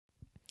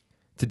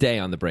Today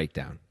on the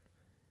breakdown,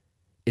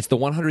 it's the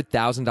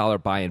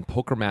 $100,000 buy-in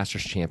Poker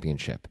Masters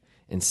Championship,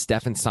 and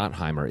Stefan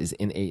Sontheimer is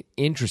in an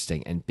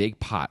interesting and big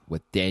pot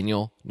with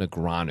Daniel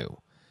Negreanu.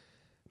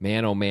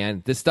 Man, oh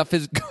man, this stuff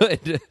is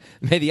good.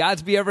 May the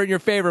odds be ever in your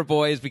favor,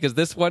 boys, because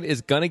this one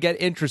is going to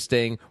get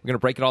interesting. We're going to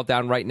break it all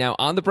down right now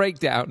on the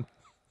breakdown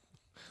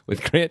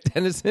with Grant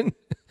Dennison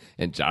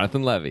and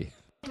Jonathan Levy.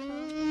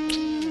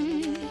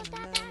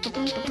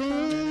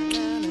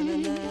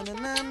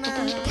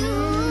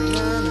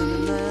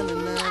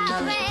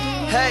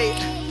 Hey,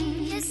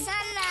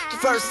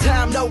 first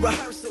time, no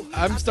rehearsal.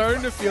 I'm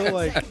starting to feel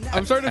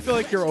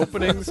like your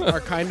openings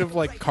are kind of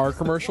like car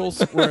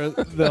commercials where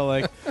they're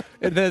like,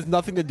 it has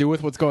nothing to do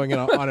with what's going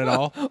on at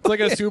all. It's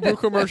like a Subaru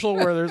commercial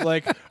where there's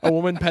like a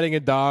woman petting a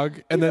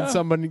dog and then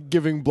someone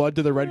giving blood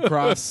to the Red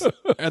Cross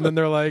and then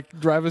they're like,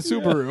 drive a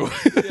Subaru.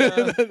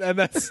 Yeah. And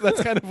that's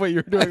kind of what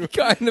you're doing. I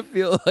kind of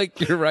feel like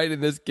you're right in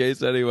this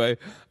case anyway.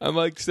 I'm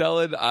like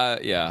selling,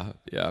 yeah.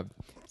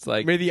 It's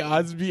like, may the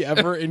odds be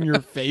ever in your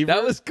favor.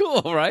 That was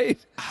cool,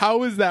 right?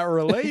 How is that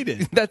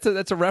related? That's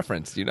a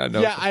reference. Do you not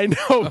know? Yeah, I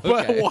know,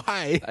 but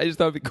why? I just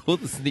thought it'd be cool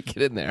to sneak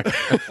it in there.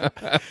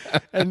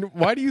 And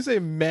why do you say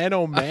man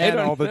oh man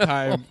all the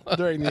time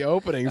during the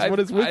openings?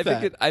 What is with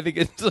that? I think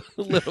it's a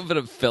little bit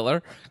of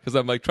filler because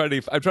I'm trying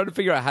to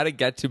figure out how to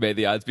get to may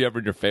the odds be ever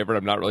in your favor.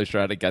 I'm not really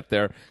sure how to get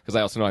there because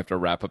I also know I have to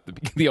wrap up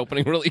the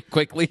opening really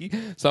quickly.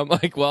 So I'm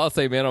like, well, I'll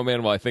say man oh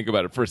man while I think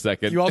about it for a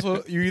second.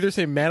 You either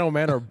say man oh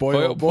man or boy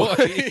oh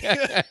boy.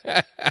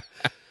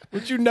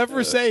 Which you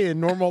never say in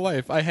normal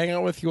life. I hang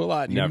out with you a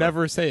lot. You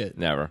never say it.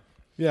 Never.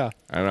 Yeah.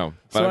 I don't know.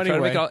 But So I'm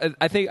trying to anyway.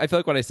 make I feel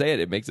like when I say it,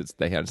 it makes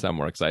the sound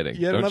more exciting.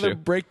 You had don't another you?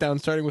 breakdown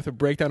starting with a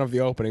breakdown of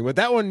the opening, but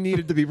that one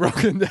needed to be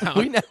broken down.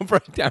 We now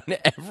break down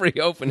every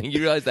opening.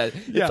 You realize that?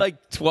 Yeah. It's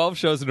like 12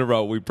 shows in a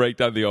row. We break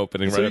down the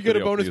opening. So right you after get a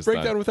the opening bonus is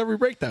breakdown done. with every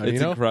breakdown.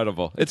 It's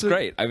incredible. It's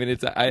great. I mean,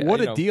 What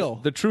a deal.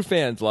 The true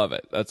fans love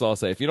it. That's all I'll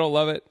say. If you don't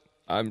love it,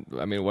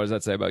 what does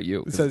that say about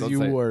you? It says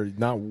you are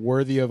not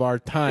worthy of our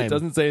time. It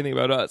doesn't say anything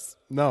about us.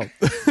 No.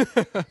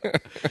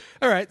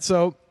 All right,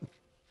 so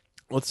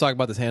let's talk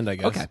about this hand, I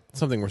guess. Okay.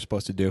 Something we're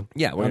supposed to do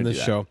Yeah, we're on gonna this do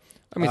that. show.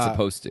 I mean,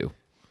 supposed to.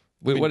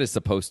 What is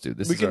supposed to?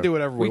 We can do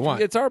whatever we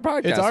want. It's our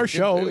podcast. It's our We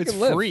show. can It's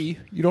live. free.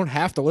 You don't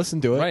have to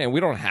listen to it. Right, and we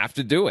don't have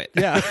to do it.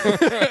 Yeah.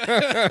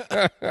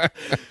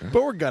 But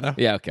we're gonna.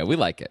 Yeah, okay. We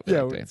like it.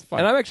 Yeah, Okay. it's fun.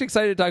 And I'm actually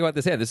excited to talk about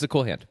this hand. This is a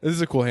cool hand. This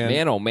is a cool hand.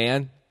 Man, oh,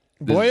 man.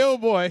 Boy, oh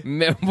boy.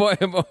 Man, boy,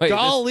 oh, boy.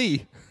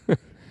 Golly.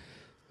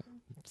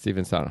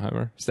 Stefan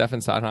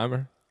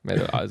Sontheimer. May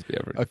the odds be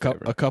ever in A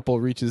favor. couple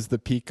reaches the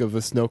peak of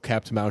a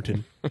snow-capped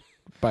mountain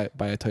by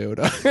a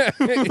Toyota.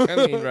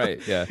 I mean, right.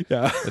 Yeah.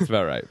 Yeah. That's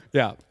about right.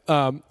 Yeah.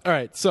 All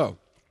right. So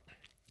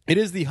it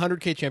is the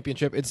 100K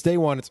championship. It's day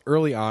one. It's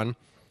early on.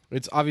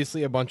 It's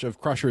obviously a bunch of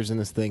crushers in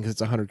this thing because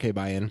it's a 100K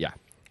buy-in. Yeah.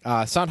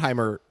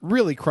 Sontheimer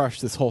really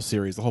crushed this whole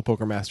series, the whole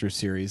Poker Masters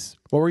series.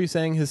 What were you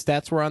saying his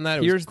stats were on that?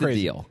 It was Here's the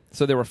crazy. deal.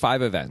 So there were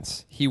 5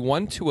 events. He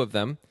won 2 of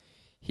them.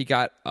 He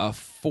got a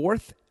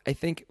 4th, I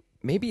think,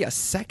 maybe a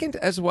 2nd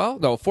as well.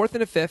 No, 4th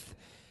and a 5th.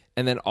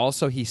 And then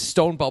also he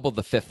stone bubbled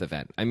the 5th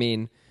event. I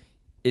mean,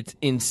 it's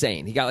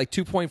insane. He got like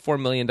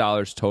 $2.4 million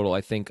total,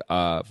 I think,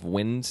 of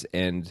wins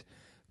and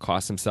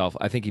cost himself,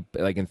 I think he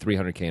like in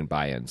 300K in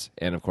buy-ins.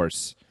 And of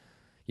course,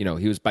 he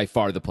was by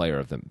far the player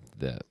of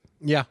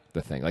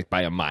the thing, like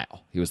by a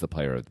mile. He was the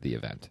player of the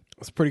event.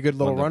 It's a pretty good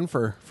little run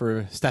for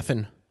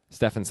Stefan.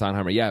 Stefan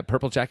Sontheimer, yeah,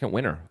 purple jacket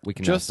winner. We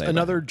can now Just say about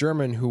another him.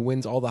 German who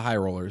wins all the high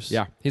rollers.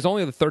 Yeah, he's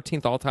only the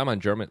 13th all time on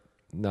German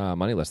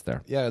money list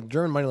there. Yeah,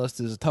 German money list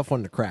is a tough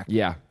one to crack.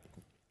 Yeah,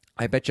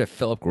 I bet you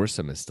Philip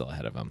Grusom is still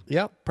ahead of him.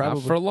 Yep,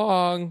 probably. Not for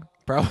long.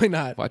 Probably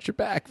not. Watch your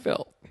back,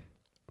 Phil,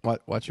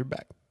 Watch your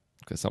back.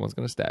 because someone's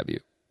going to stab you.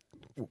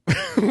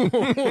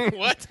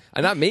 What?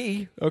 Not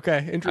me. Okay,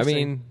 I interesting.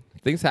 mean,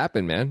 things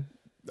happen, man.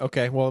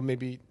 Okay, well,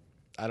 maybe,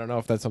 I don't know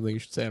if that's something you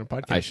should say on a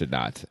podcast. I should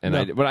not. And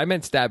No. but I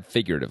meant stab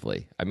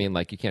figuratively. I mean,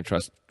 like you can't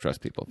trust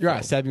people. You're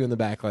right, stab you in the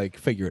back, like,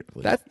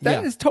 figuratively.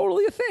 That is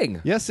totally a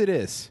thing. Yes, it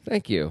is.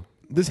 Thank you.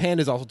 This hand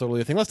is also totally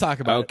a thing. Let's talk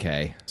about it.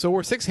 Okay. So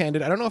we're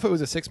 6-handed. I don't know if it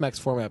was a 6-max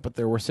format, but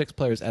there were 6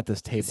 players at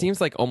this table. It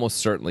seems like almost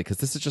certainly because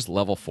this is just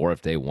level 4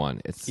 of day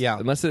 1. It's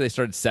unless they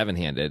started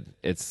 7-handed,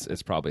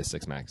 it's probably a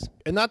 6 max.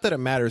 And not that it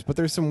matters, but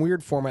there's some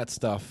weird format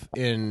stuff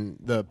in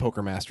the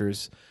Poker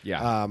Masters.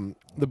 Yeah.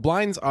 The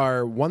blinds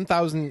are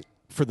 1,000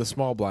 for the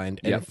small blind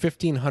and Yep.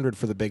 1,500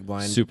 for the big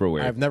blind. Super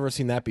weird. I've never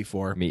seen that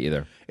before. Me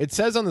either. It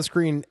says on the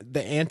screen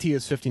the ante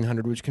is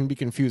 1,500, which can be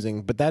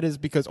confusing, but that is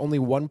because only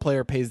one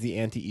player pays the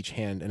ante each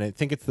hand, and I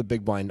think it's the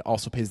big blind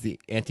also pays the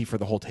ante for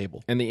the whole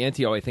table. And the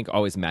ante, I think,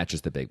 always matches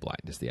the big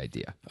blind is the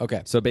idea.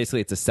 Okay. So basically,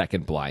 it's a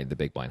second blind the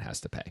big blind has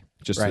to pay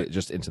Right.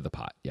 just into the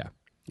pot. Yeah.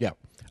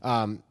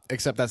 Yeah.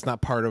 Except that's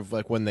not part of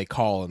like when they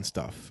call and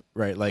stuff,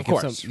 right? Like Of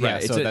course.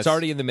 Right. so It's that's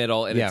already in the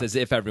middle, and Yeah. it's as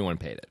if everyone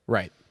paid it.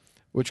 right,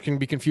 which can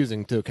be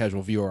confusing to a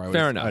casual viewer.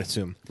 Fair enough. I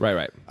assume.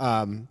 Right.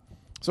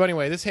 So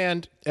anyway, this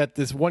hand at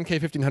this 1K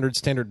 1,500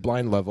 standard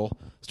blind level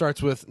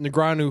starts with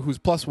Negreanu, who's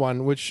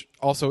 +1, which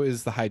also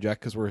is the hijack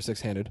because we're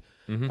 6-handed.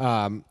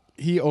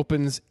 he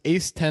opens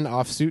ace 10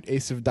 offsuit,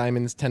 ace of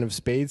diamonds, 10 of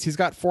spades. He's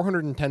got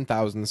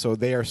 410,000, so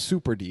they are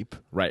super deep.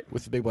 Right.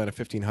 With the big blind of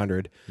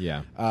 1,500.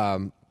 Yeah.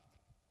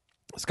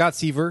 Scott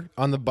Seaver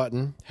on the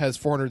button has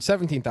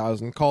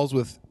 417,000, calls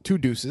with 2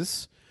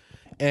 deuces.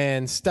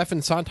 And Stefan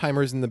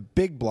Sondheimer's in the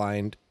big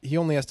blind. He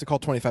only has to call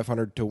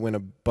 2,500 to win a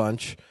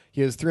bunch.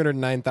 He has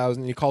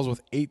 309,000, and he calls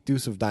with 8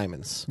 deuce of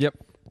diamonds. Yep.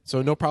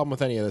 So no problem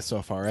with any of this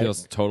so far, right?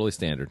 Feels totally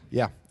standard.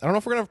 Yeah. I don't know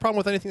if we're going to have a problem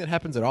with anything that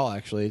happens at all,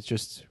 actually. It's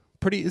just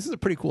pretty. This is a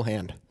pretty cool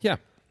hand. Yeah.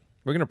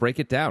 We're going to break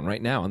it down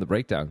right now on the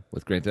breakdown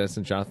with Grant Dennis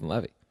and Jonathan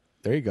Levy.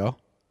 There you go.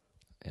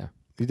 Yeah.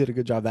 You did a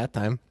good job that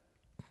time.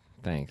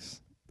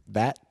 Thanks.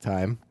 That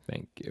time.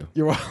 Thank you.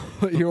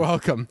 You're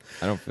welcome.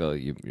 I don't feel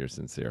you're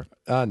sincere.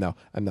 No,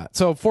 I'm not.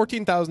 So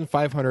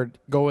 14,500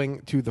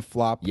 going to the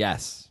flop.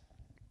 Yes.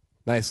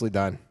 Nicely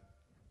done.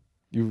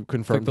 You Click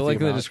confirmed the link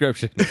in the amount.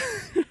 description.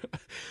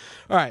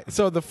 All right.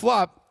 So the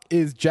flop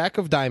is Jack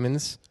of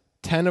diamonds,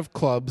 10 of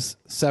clubs,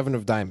 7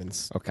 of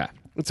diamonds. Okay.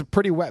 It's a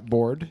pretty wet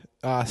board.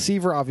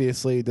 Seaver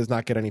obviously does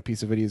not get any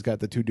piece of it. He's got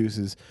the 2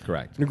 deuces.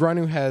 Correct.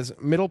 Negreanu has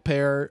middle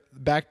pair,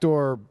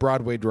 backdoor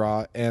Broadway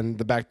draw, and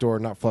the backdoor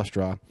not flush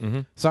draw.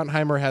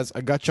 Sondheimer has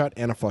a gut shot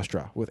and a flush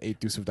draw with 8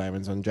 deuce of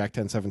diamonds on Jack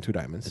 10, 7, 2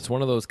 diamonds. It's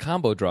one of those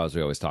combo draws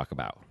we always talk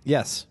about.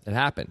 Yes, It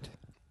happened.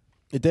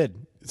 it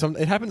did.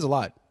 It happens a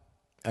lot,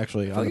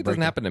 actually. I think it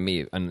doesn't happen to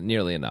me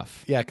nearly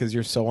enough. Yeah, because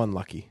you're so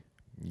unlucky.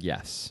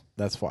 Yes.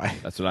 That's why.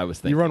 That's what I was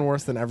thinking. You run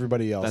worse than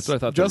everybody else. That's what I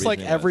thought the Just like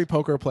reasoning every was.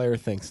 poker player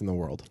thinks in the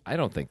world. I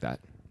don't think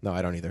that. No,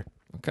 I don't either.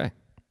 Okay.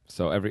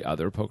 So every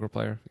other poker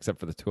player, except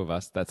for the 2 of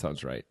us, that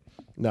sounds right.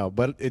 No,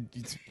 but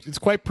it's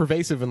quite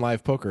pervasive in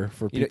live poker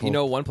for people. You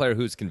know one player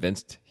who's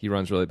convinced he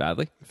runs really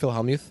badly? Phil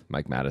Hellmuth?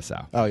 Mike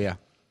Matisow. Oh, yeah.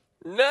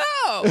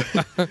 No!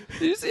 Did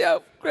you see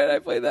how great I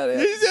played that in?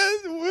 He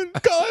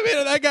says, call him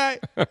into that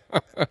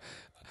guy.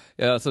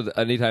 Yeah, so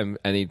anytime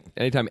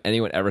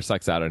anyone ever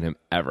sucks out on him,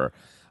 ever,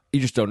 you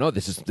just don't know.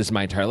 This is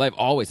my entire life.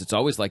 It's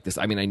always like this.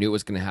 I mean, I knew it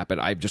was going to happen.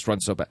 I've just run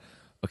so bad.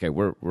 Okay,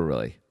 we're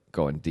really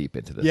going deep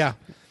into this. Yeah.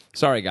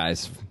 Sorry,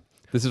 guys.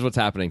 This is what's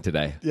happening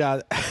today. Yeah,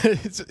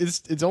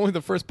 it's only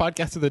the first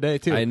podcast of the day,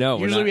 too. I know,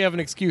 we're Usually not- we have an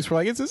excuse. We're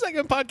like, it's the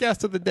second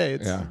podcast of the day.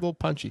 It's a little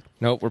punchy.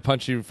 No, we're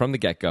punchy from the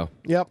get-go.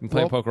 Yep. Been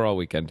playing Well- poker all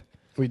weekend.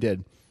 We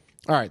did.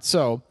 All right,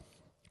 so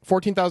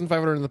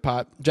 14,500 in the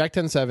pot. Jack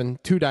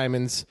 10-7, 2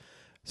 diamonds.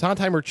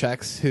 Sondheimer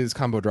checks his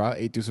combo draw,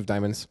 8 deuce of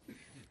diamonds.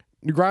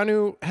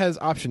 Negreanu has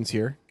options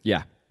here.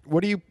 Yeah.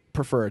 What do you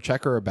prefer, a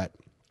check or a bet?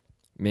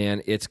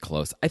 Man, it's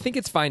close. I think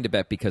it's fine to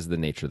bet because the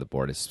nature of the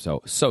board is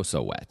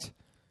so wet.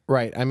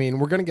 Right. I mean,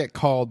 we're going to get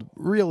called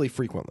really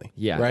frequently.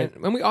 Yeah. Right?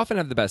 And we often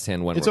have the best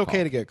hand when It's we're okay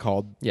called. to get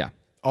called. Yeah.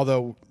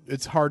 Although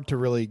it's hard to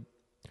really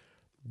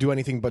do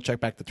anything but check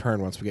back the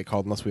turn once we get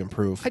called unless we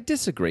improve. I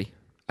disagree.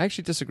 I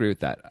actually disagree with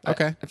that.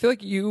 Okay. I feel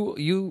like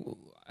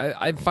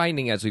I'm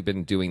finding as we've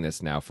been doing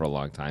this now for a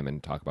long time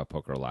and talk about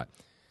poker a lot,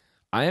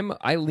 I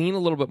lean a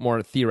little bit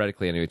more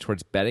theoretically anyway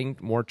towards betting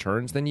more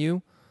turns than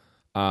you,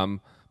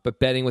 but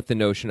betting with the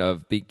notion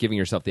of giving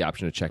yourself the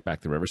option to check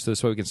back the river. So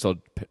this way we can still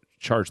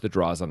charge the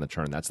draws on the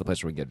turn. That's the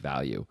place where we can get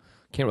value.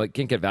 Can't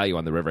get value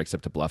on the river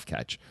except to bluff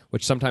catch,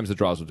 which sometimes the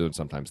draws will do and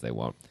sometimes they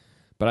won't.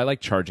 But I like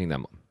charging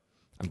them.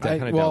 I'm kind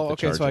of down with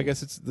the okay, so I charging.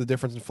 guess it's the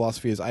difference in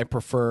philosophy is I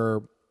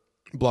prefer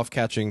bluff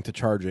catching to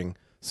charging.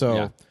 So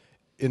Yeah.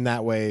 in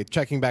that way,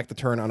 checking back the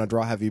turn on a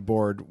draw heavy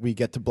board, we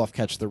get to bluff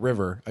catch the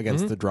river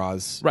against the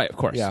draws. Right, of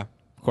course. Yeah.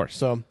 Of course.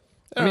 So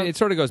I mean, it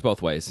sort of goes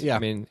both ways. Yeah. I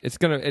mean, it's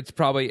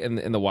probably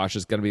in the wash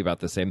is gonna be about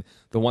the same.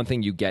 The one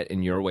thing you get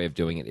in your way of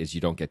doing it is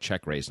you don't get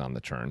check raised on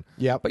the turn.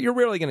 Yeah. But you're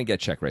rarely gonna get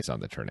check raised on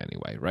the turn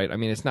anyway, right? I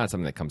mean, it's not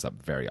something that comes up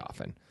very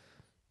often.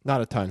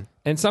 not a ton.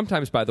 And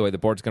sometimes, by the way, the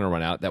board's gonna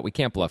run out that we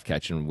can't bluff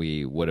catch, and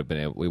we would have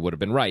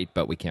been right,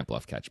 but we can't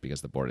bluff catch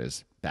because the board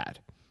is bad.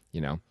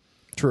 You know.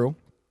 True.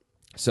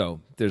 So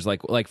there's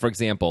like for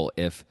example,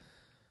 if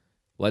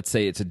let's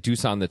say it's a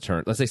deuce on the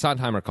turn, let's say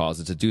Sondheimer calls,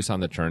 it's a deuce on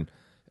the turn,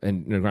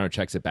 and Negreanu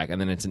checks it back,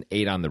 and then it's an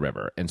 8 on the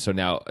river, and so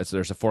now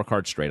there's a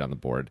 4-card straight on the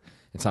board,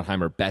 and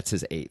Sondheimer bets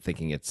his 8,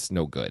 thinking it's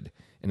no good,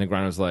 and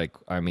Negreanu's like,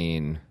 I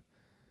mean,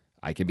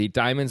 I can beat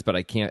diamonds, but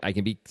I can't. I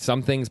can beat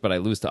some things, but I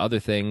lose to other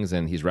things,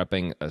 and he's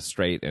repping a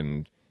straight,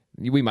 and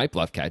we might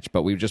bluff catch,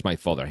 but we just might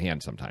fold our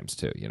hand sometimes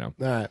too, you know.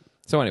 All right.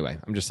 So anyway,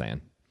 I'm just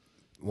saying,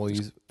 Well,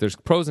 there's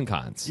pros and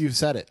cons. you've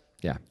said it.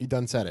 Yeah. You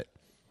done said it.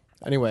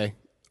 Anyway,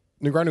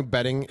 Negreanu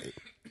betting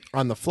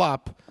on the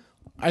flop.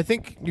 I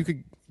think you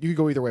could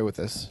go either way with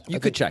this. You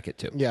could check it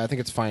too. Yeah, I think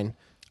it's fine.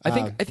 I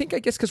think I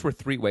guess because we're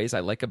 3 ways, I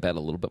like a bet a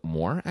little bit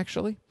more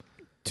actually.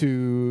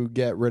 To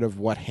get rid of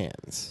what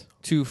hands?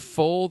 To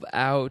fold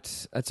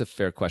out, that's a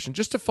fair question.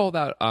 Just to fold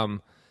out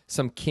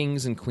some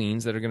kings and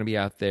queens that are going to be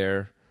out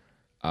there.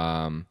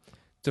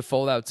 To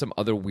fold out some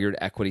other weird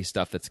equity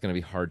stuff that's going to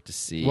be hard to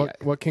see.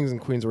 What kings and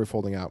queens are we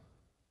folding out?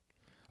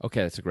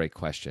 Okay, that's a great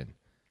question.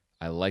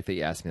 I like that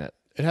you asked me that.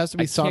 It has to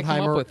be I can't come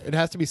up Sondheimer. with- It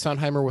has to be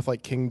Sondheimer with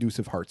like king deuce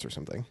of hearts or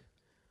something.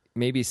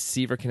 maybe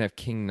Seaver can have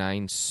king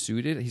 9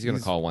 suited. He's going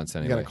to call once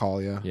anyway. He's going to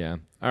call, yeah. Yeah.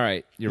 All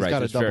right. You're He's right. got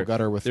There's a double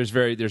gutter with... There's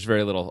very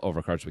little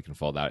overcards we can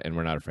fold out, and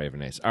we're not afraid of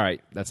an ace. All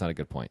right. That's not a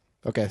good point.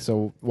 Okay,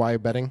 so why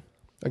betting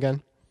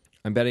again?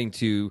 I'm betting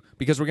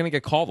because we're going to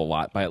get called a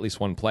lot by at least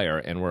one player,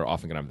 and we're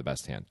often going to have the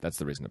best hand. That's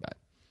the reason to bet.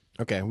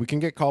 Okay, we can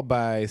get called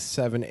by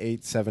 7,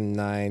 8, 7,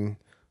 9.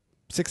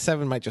 6,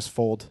 7 might just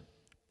fold.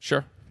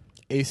 Sure.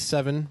 Ace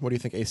 7, what do you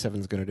think ace 7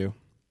 is going to do?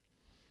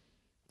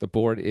 The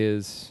board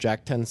is...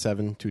 Jack 10,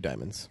 7, 2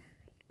 diamonds.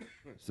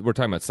 So we're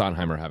talking about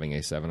Sondheimer having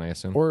ace 7, I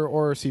assume.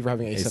 Or Seaver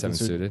having ace 7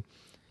 suited.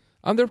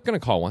 They're going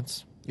to call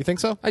once. You think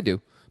so? I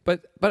do.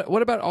 But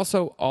what about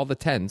also all the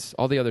 10s?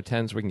 All the other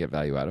 10s we can get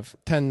value out of.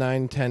 10,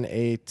 9, 10,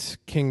 8,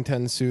 king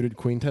 10 suited,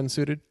 queen 10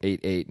 suited? 8,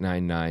 8,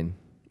 9, 9.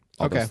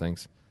 All those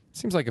things.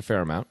 Seems like a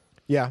fair amount.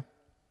 Yeah.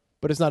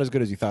 But it's not as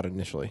good as you thought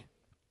initially.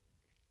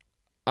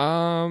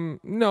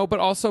 No,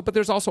 but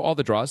there's also all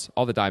the draws,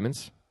 all the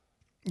diamonds.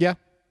 Yeah.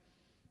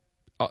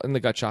 And the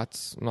gut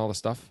shots and all the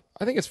stuff.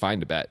 I think it's fine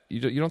to bet.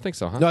 You don't think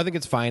so, huh? No, I think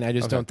it's fine. I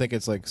just don't think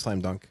it's like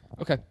slam dunk.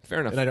 Okay, fair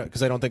enough. And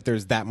I don't think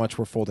there's that much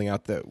we're folding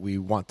out that we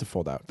want to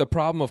fold out. The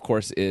problem, of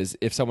course, is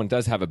if someone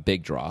does have a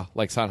big draw,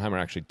 like Sondheimer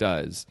actually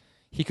does,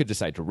 he could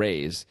decide to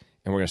raise,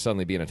 and we're going to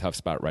suddenly be in a tough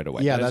spot right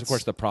away. Yeah, that's of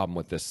course the problem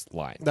with this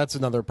line. That's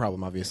another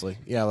problem, obviously.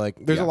 Yeah, like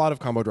there's a lot of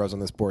combo draws on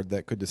this board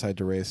that could decide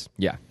to raise.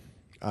 Yeah.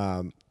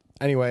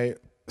 Anyway,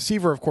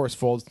 Seaver, of course,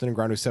 folds to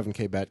Negreanu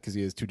 7K bet because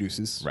he has 2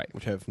 deuces, right,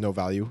 which have no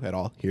value at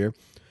all here.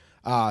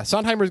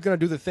 Sondheimer is going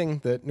to do the thing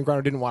that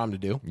Negreanu didn't want him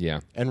to do.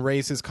 Yeah. And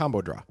raise his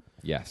combo draw.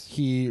 Yes.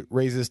 He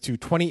raises to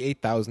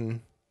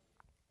 28,000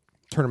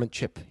 tournament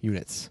chip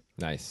units.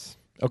 Nice.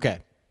 Okay.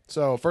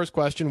 So, first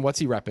question, what's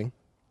he repping?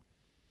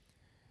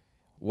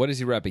 What is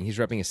he repping? He's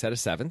repping a set of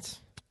 7s.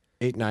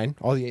 8, 9.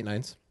 All the 8,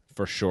 9s.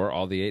 For sure,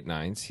 all the 8,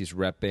 9s. He's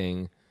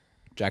repping...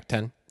 Jack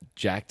 10.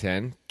 Jack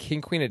 10.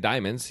 King, queen of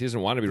diamonds. He doesn't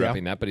want to be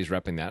repping that, but he's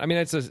repping that. I mean,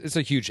 it's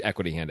a huge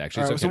equity hand,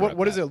 actually. Right, so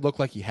what does it look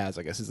like he has,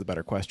 I guess, is the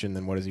better question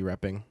than what is he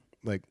repping?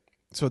 Like,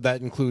 so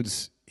that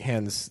includes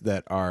hands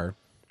that are...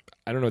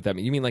 I don't know what that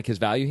means. You mean like his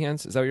value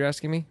hands? Is that what you're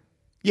asking me?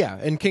 Yeah,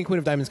 and king, queen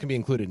of diamonds can be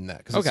included in that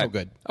because it's so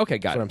good. Okay,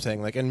 got That's it. what I'm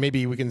saying. Like, and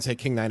maybe we can say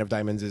king 9 of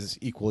diamonds is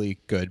equally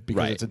good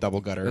because it's a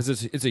double gutter.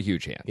 It's a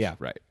huge hand. Yeah.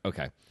 Right.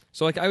 Okay.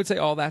 So, like, I would say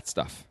all that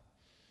stuff.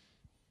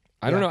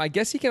 I don't know. I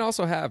guess he can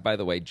also have, by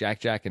the way, Jack,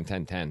 Jack, and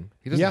 10, 10.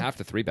 He doesn't have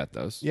to 3-bet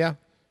those. Yeah.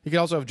 He could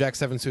also have Jack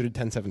 7 suited,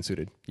 10, 7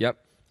 suited. Yep.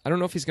 I don't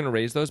know if he's going to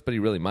raise those, but he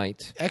really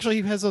might.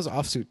 Actually, he has those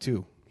offsuit,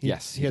 too. He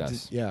does.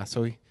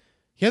 So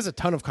he has a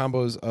ton of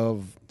combos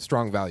of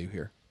strong value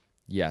here.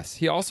 Yes.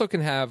 He also can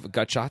have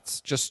gut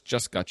shots,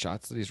 just gut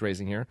shots that he's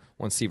raising here,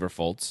 once Seaver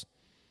folds.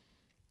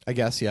 I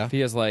guess, yeah. If he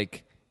has,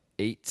 like,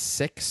 8,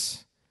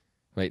 6.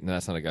 Wait, no,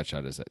 that's not a gut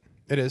shot, is it?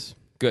 It is.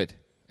 Good.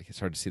 It's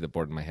hard to see the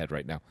board in my head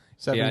right now.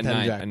 7, 10,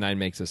 9. Jack. A 9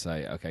 makes us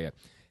okay, yeah.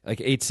 Like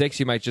 8, 6,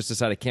 you might just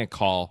decide I can't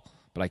call,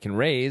 but I can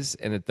raise,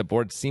 and the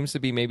board seems to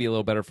be maybe a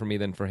little better for me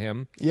than for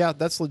him. Yeah,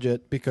 that's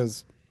legit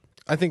because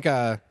I think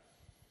I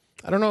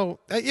don't know.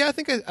 I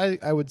think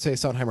I would say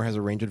Sondheimer has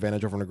a range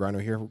advantage over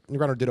Negreanu here.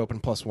 Negreanu did open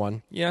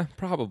 +1. Yeah,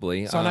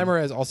 probably.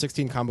 Sondheimer has all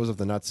 16 combos of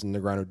the nuts, and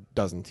Negreanu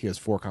doesn't. He has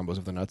 4 combos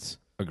of the nuts.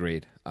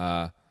 Agreed.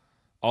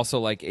 Also,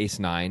 like ace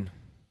 9,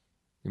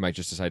 you might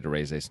just decide to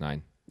raise ace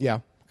 9.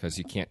 Yeah. Because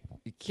you can't.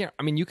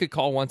 I mean, you could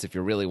call once if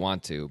you really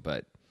want to,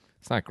 but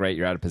it's not great.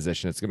 You're out of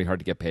position. It's going to be hard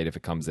to get paid if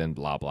it comes in,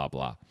 blah, blah,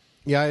 blah.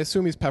 Yeah, I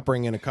assume he's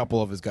peppering in a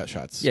couple of his gut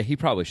shots. Yeah, he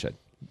probably should.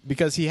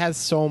 Because he has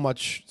so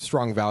much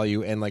strong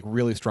value and like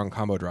really strong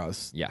combo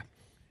draws. Yeah.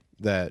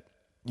 That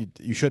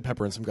you should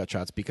pepper in some gut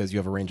shots because you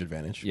have a range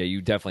advantage. Yeah,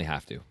 you definitely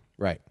have to.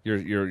 Right.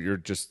 You're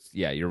just,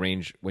 your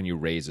range when you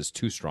raise is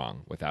too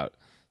strong without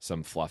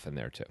some fluff in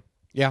there too.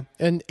 Yeah,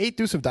 and 8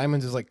 deuce of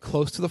diamonds is like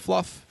close to the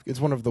fluff. It's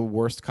one of the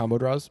worst combo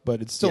draws,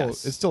 but it's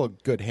still a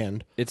good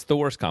hand. It's the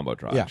worst combo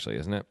draw, actually,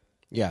 isn't it?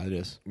 Yeah, it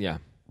is. Yeah.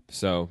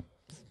 So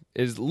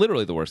it's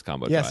literally the worst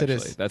combo draw. Yes, it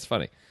actually. is. That's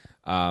funny.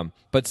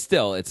 But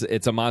still,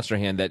 it's a monster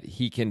hand that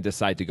he can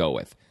decide to go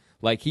with.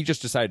 Like he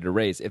just decided to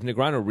raise. If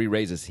Negreanu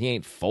re-raises, he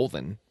ain't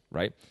folding,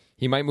 right?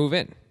 He might move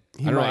in.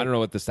 I don't know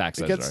what the stack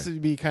says. It gets to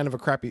be kind of a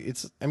crappy.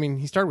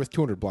 He started with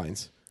 200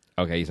 blinds.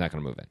 Okay, he's not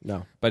going to move in.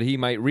 No, but he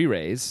might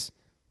re-raise.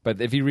 But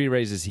if he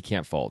re-raises, he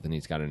can't fold, and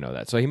he's got to know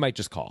that. So he might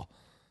just call.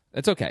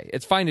 It's okay.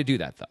 It's fine to do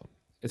that, though.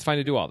 It's fine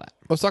to do all that.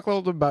 Let's talk a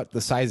little bit about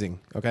the sizing,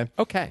 okay?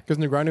 Okay. Because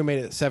Negreanu made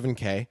it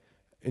 7K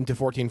into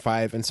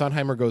 14.5, and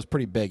Sondheimer goes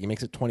pretty big. He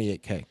makes it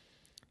 28K.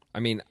 I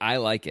mean, I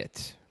like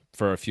it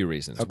for a few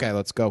reasons. Okay,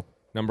 let's go.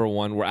 Number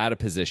one, we're out of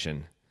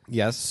position.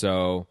 Yes.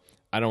 So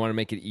I don't want to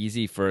make it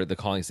easy for the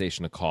calling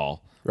station to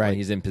call. Right. When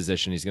he's in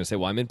position, he's going to say,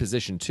 well, I'm in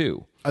position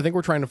too. I think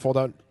we're trying to fold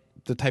out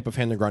the type of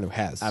hand Negreanu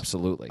has.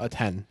 Absolutely. A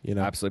 10,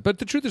 Absolutely. But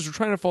the truth is we're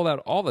trying to fold out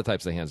all the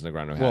types of hands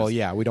Negreanu has. Well,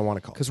 yeah, we don't want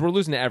to call. Because we're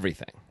losing to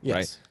everything, yes.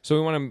 Right? So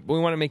we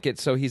want to make it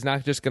so he's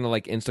not just going to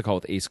like insta-call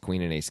with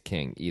ace-queen and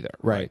ace-king either.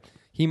 Right.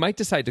 He might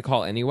decide to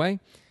call anyway,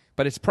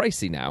 but it's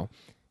pricey now.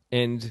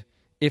 And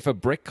if a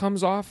brick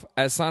comes off,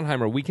 as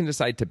Sondheimer, we can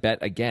decide to bet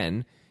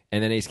again,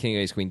 and then ace-king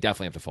and ace-queen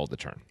definitely have to fold the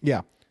turn.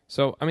 Yeah.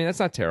 So, I mean, that's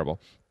not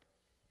terrible.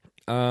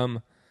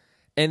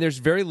 And there's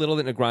very little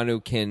that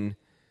Negreanu can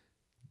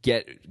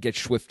get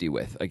swifty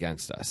with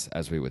against us,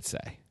 as we would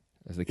say,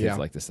 as the kids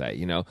like to say.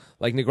 You know,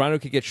 like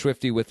Negreanu could get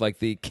swifty with like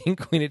the king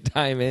queen of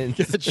diamonds.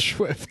 Get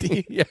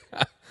swifty. Yeah.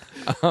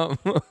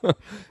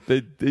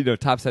 The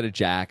top set of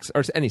jacks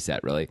or any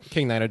set really.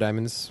 King nine of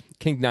diamonds.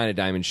 King nine of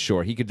diamonds,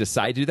 sure. He could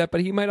decide to do that,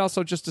 but he might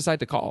also just decide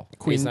to call.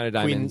 Queen Ace nine of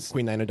diamonds.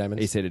 Queen nine of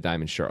diamonds. Ace eight of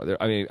diamonds, sure.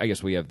 I mean, I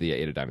guess we have the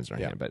eight of diamonds in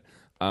our hand, but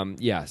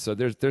yeah. So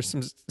there's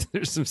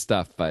some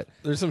stuff, but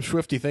there's some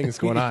swifty things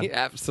going on.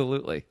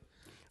 Absolutely.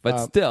 But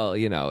still,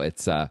 you know,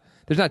 it's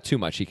there's not too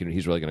much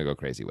he's really going to go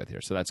crazy with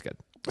here, so that's good.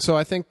 So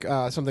I think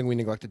something we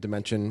neglected to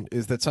mention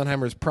is that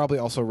Sunheimer is probably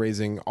also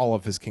raising all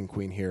of his king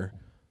queen here.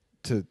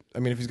 I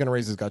mean, if he's going to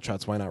raise his gut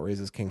shots, why not raise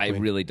his king queen? I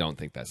really don't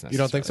think that's necessary. You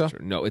don't think so?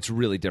 True. No, it's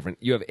really different.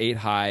 You have 8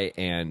 high,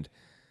 and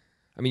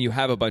I mean, you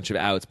have a bunch of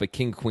outs, but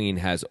king queen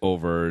has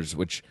overs,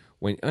 which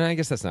I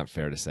guess that's not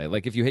fair to say.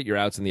 Like if you hit your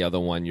outs in the other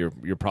one, you're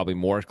probably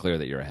more clear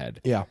that you're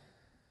ahead. Yeah.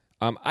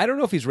 I don't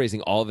know if he's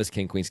raising all of his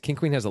king queens. King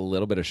queen has a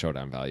little bit of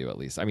showdown value, at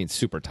least. I mean,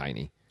 super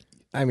tiny.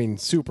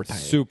 Super tiny.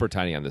 Super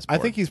tiny on this board.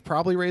 I think he's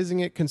probably raising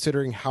it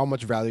considering how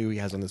much value he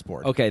has on this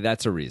board. Okay,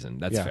 that's a reason.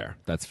 That's fair.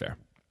 That's fair.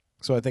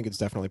 So I think it's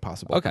definitely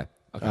possible. Okay.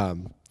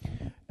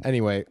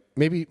 Anyway,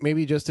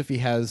 maybe just if he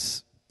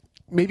has,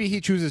 maybe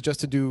he chooses just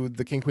to do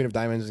the king queen of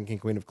diamonds and king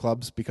queen of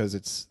clubs because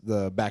it's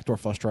the backdoor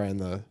flush draw and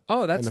the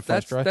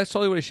that's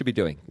totally what he should be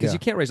doing because Yeah. you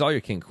can't raise all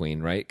your king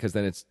queen, right? Because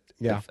then it's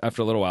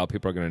after a little while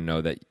people are going to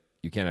know that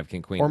you can't have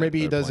king queen. Or maybe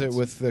he does it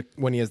with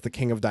when he has the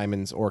king of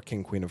diamonds or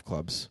king queen of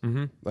clubs.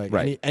 Mm-hmm. Like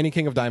Right. any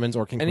king of diamonds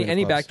or king queen of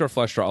any clubs. backdoor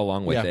flush draw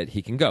along with Yeah. it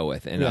he can go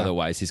with, and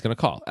otherwise he's going to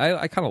call.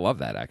 I kind of love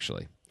that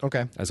actually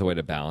Okay. as a way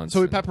to balance. So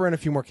we pepper in a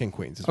few more king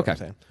queens is what okay, I'm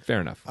saying. fair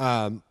enough.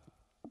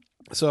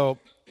 So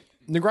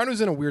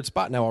Negreanu's in a weird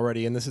spot now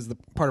already, and this is the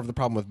part of the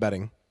problem with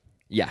betting.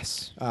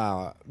 Yes.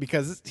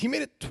 Because he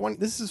made it 20.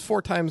 This is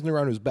 4 times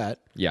Negreanu's bet.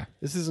 Yeah.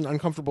 This is an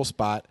uncomfortable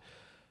spot.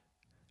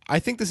 I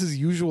think this is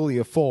usually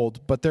a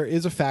fold, but there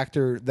is a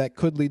factor that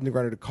could lead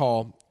Negreanu to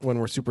call when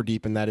we're super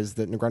deep, and that is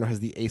that Negreanu has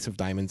the ace of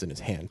diamonds in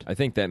his hand. I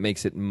think that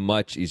makes it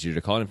much easier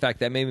to call. And in fact,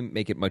 that may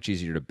make it much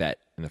easier to bet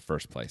in the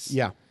first place.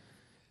 Yeah.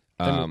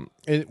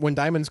 When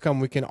diamonds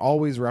come, we can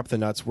always rep the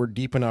nuts. We're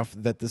deep enough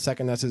that the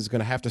second nuts is going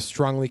to have to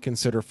strongly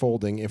consider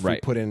folding if we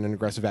Right. put in an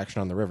aggressive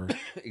action on the river.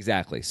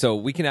 Exactly. So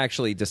we can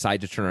actually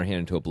decide to turn our hand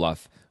into a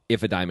bluff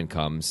if a diamond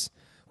comes.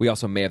 We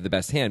also may have the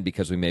best hand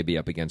because we may be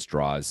up against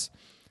draws.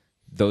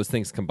 Those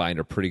things combined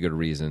are pretty good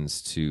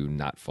reasons to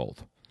not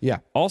fold. Yeah.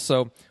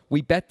 Also,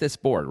 we bet this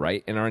board,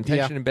 right? And our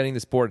intention Yeah. in betting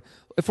this board,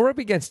 if we're up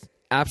against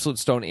absolute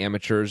stone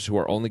amateurs who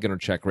are only going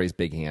to check raise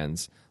big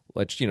hands,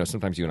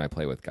 sometimes you and I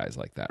play with guys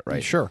like that,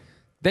 right? Sure.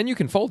 Then you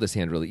can fold this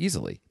hand really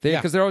easily Yeah.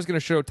 because they're always going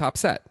to show top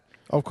set.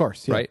 Of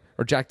course. Yeah. Right?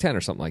 Or Jack 10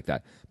 or something like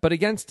that. But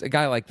against a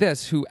guy like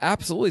this who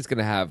absolutely is going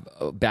to have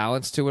a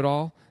balance to it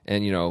all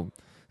and,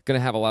 going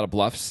to have a lot of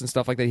bluffs and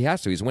stuff like that, he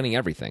has to. He's winning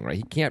everything, right?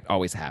 He can't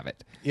always have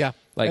it. Yeah.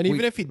 Like and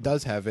even if he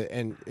does have it,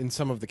 and in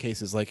some of the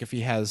cases, like if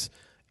he has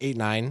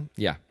 8-9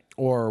 Yeah.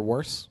 or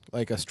worse,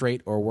 like a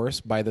straight or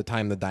worse by the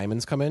time the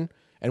diamonds come in,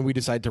 and we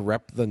decide to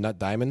rep the nut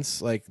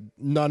diamonds, like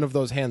none of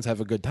those hands have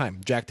a good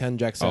time. Jack 10,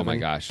 Jack 7, Oh my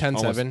gosh. 10,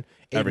 Almost 7,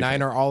 8, everything.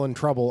 9 are all in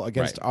trouble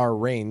against Right. our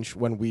range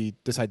when we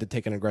decide to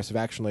take an aggressive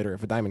action later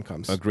if a diamond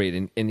comes.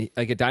 Agreed. And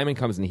like a diamond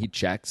comes and he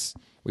checks,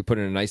 we put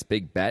in a nice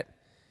big bet.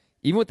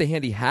 Even with the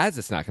hand he has,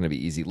 it's not going to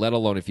be easy, let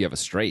alone if you have a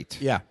straight.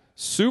 Yeah.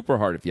 Super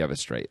hard if you have a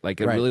straight. Like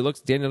it Right. really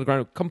looks, Daniel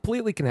Negreanu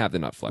completely can have the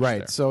nut flush Right.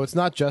 there. So it's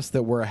not just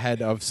that we're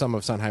ahead of some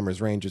of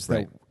Sonheimer's range, it's that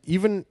Right.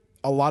 even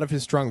a lot of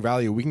his strong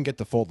value, we can get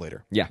to fold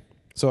later. Yeah.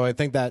 So I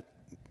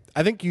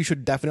think you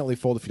should definitely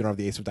fold if you don't have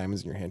the ace of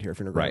diamonds in your hand here if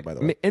you're Negreanu, Right. by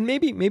the way. And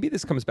maybe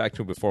this comes back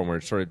to before when we're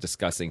sort of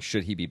discussing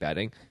should he be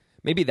betting.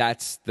 Maybe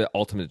that's the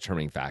ultimate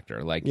determining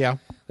factor. Like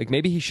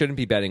maybe he shouldn't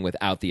be betting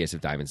without the ace of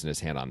diamonds in his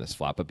hand on this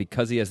flop, but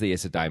because he has the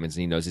ace of diamonds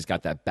and he knows he's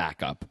got that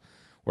backup,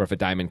 where if a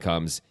diamond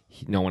comes,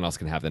 no one else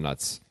can have the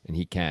nuts, and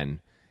he can.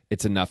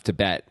 It's enough to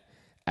bet.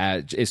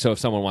 So if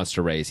someone wants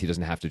to raise, he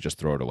doesn't have to just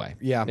throw it away.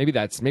 Yeah. Maybe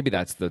that's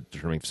the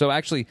determining. So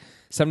actually,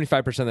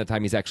 75% of the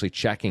time he's actually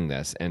checking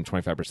this, and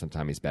 25% of the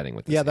time he's betting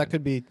with this. Yeah, hand.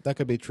 that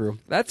could be true.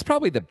 That's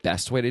probably the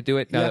best way to do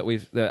it. Now Yeah.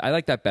 that I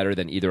like that better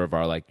than either of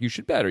our you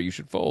should bet or you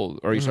should fold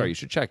or sorry you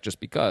should check just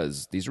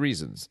because these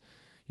reasons.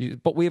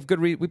 But we have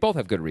we both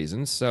have good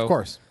reasons. So Of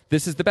course.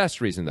 this is the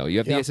best reason though. You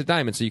have the Yeah. ace of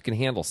diamonds, so you can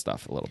handle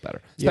stuff a little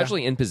better,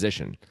 especially in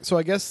position. So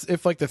I guess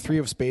if like the 3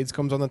 of spades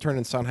comes on the turn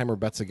and Sonheimer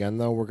bets again,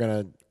 though, we're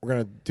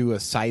gonna do a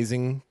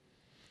sizing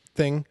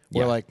thing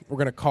where Yeah. we're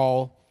gonna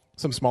call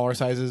some smaller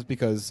sizes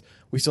because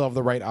we still have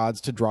the right odds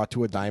to draw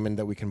to a diamond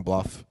that we can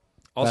bluff.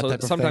 Also, that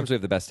type of sometimes thing. we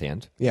have the best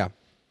hand, Yeah.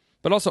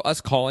 but also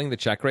us calling the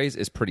check raise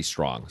is pretty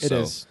strong. It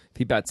so is. if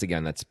he bets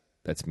again,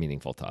 that's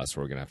meaningful to us.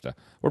 We're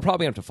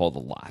probably gonna have to fold a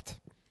lot,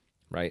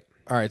 right?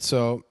 All right,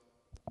 so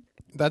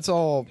that's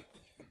all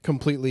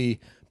completely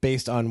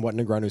based on what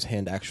Negreanu's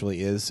hand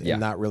actually is and Yeah.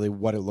 not really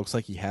what it looks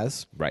like he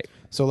has. Right.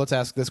 So let's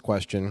ask this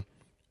question.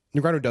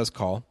 Negreanu does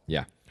call.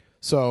 Yeah.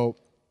 So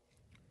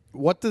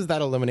what does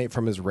that eliminate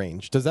from his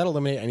range? Does that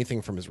eliminate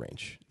anything from his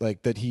range?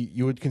 Like that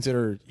you would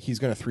consider he's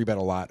going to 3-bet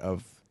a lot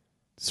of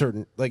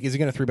certain, like, is he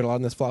going to 3-bet a lot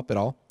in this flop at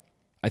all?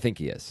 I think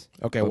he is.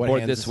 Okay, With what board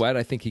hands this is- sweat,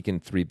 I think he can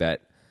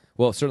 3-bet.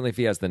 Well, certainly if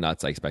he has the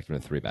nuts, I expect him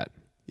to 3-bet.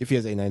 If he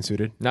has 8-9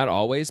 suited? Not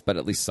always, but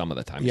at least some of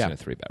the time Yeah.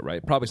 he's going to 3-bet,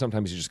 right? Probably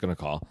sometimes he's just going to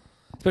call.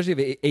 Especially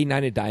if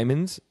 8-9 of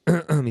diamonds,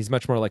 he's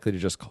much more likely to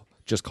just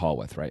call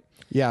with, right?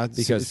 Yeah,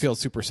 Because- it feels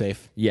super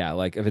safe. Yeah,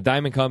 like if a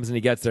diamond comes and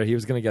he gets there, he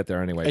was going to get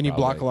there anyway. And you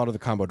block probably. a lot of the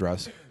combo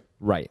draws.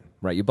 Right.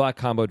 You block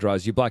combo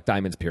draws. You block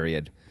diamonds,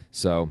 period.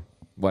 So,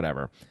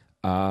 whatever.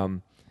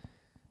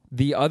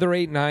 The other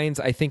 8-9s,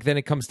 I think then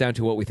it comes down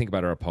to what we think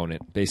about our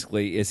opponent.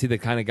 Basically, is he the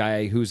kind of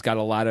guy who's got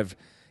a lot of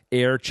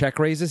air check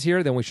raises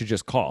here? Then we should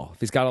just call. If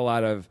he's got a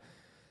lot of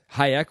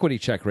high equity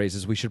check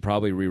raises, we should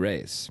probably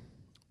re-raise.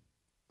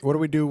 What do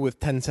we do with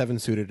 10-7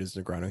 suited as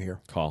Negreanu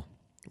here? Call.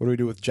 What do we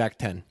do with Jack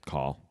 10?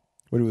 Call.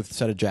 What do we do with a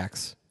set of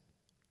jacks?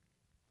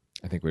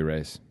 I think we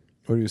raise.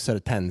 What do we do with a set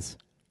of 10s?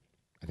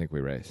 I think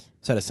we raise.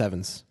 Set of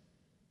 7s?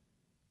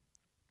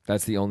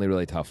 That's the only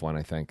really tough one,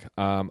 I think.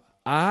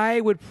 I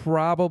would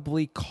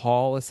probably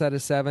call a set of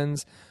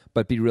 7s,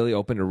 but be really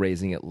open to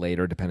raising it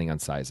later, depending on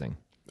sizing.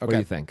 What do Okay.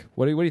 you think?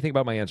 What do you think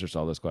about my answers to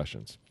all those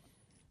questions?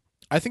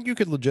 I think you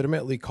could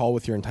legitimately call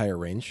with your entire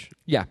range.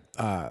 Yeah.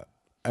 I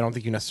don't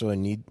think you necessarily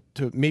need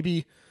to.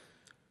 Maybe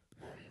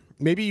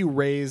you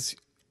raise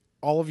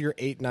all of your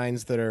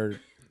 8-9s that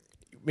are.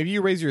 Maybe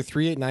you raise your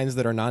 3 8-9s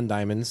that are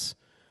non-diamonds.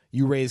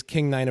 You raise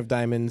King 9 of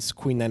diamonds,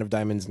 Queen 9 of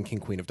diamonds, and King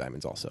Queen of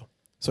diamonds also.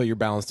 So you're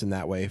balanced in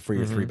that way for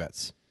your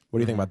 3-bets. What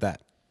do you think about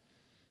that?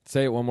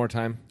 Say it one more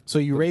time. So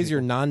you raise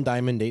your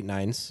non-diamond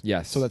 8-9s.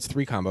 Yes. So that's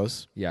 3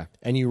 combos. Yeah.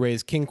 And you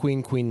raise King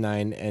Queen, Queen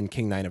 9, and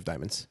King 9 of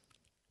diamonds.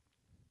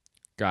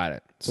 Got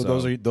it. So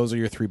those are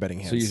your 3-betting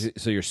hands.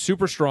 So you're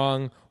super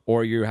strong,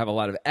 or you have a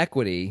lot of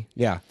equity.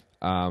 Yeah.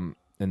 And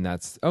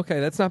that's okay.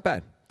 That's not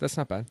bad. That's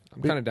not bad.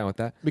 I'm kind of down with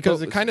that Because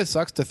Well, it kind of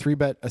sucks to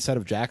 3-bet a set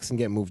of jacks and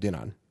get moved in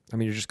on. I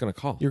mean, you're just gonna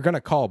call. You're going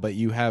to call, but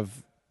you have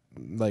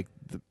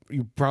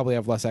you probably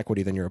have less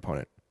equity than your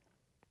opponent.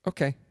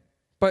 Okay,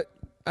 but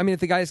I mean, if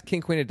the guy is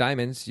King Queen of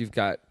diamonds, you've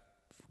got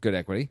good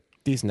equity.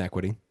 Decent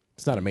equity.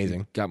 It's not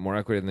amazing. Got more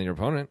equity than your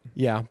opponent.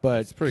 Yeah,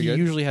 but pretty he good.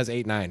 usually has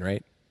 8-9,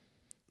 right?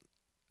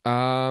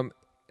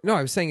 No,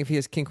 I was saying if he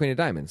has King Queen of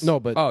diamonds. No,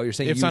 but oh, you're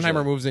saying if usually.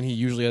 Sonheimer moves in, he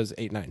usually has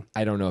 8-9.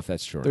 I don't know if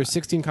that's true. Or There's not.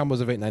 16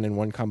 combos of 8-9 and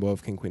 1 combo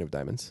of King Queen of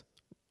diamonds.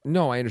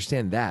 No, I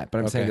understand that, but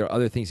I'm saying Okay. there are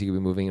other things he could be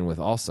moving in with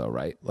also,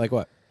 right? Like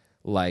what?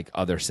 Like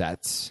other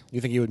sets. You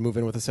think he would move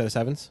in with a set of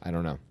 7s I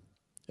don't know.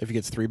 if he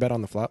gets 3-bet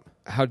on the flop?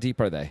 How deep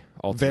are they?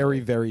 Ultimately? Very,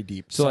 very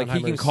deep. So like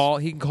he can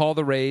Sonheimer's- call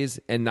the raise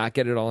and not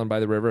get it all in by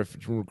the river if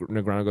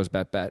Negreanu goes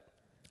bet.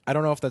 I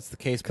don't know if that's the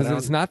case. Because if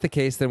it's not the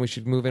case, then we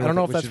should move in. I don't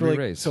know if we that's should really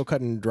re-raise. so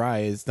cut and dry.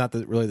 It's not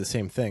really the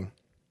same thing.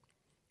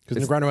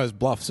 Because Negreanu has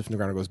bluffs if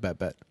Negreanu goes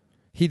bet.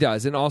 He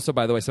does, and also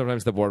by the way,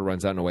 sometimes the board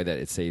runs out in a way that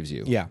it saves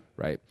you. Yeah.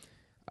 Right.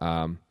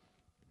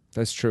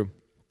 That's true.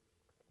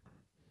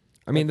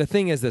 I mean, the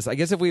thing is this. I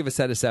guess if we have a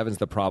set of 7s,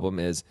 the problem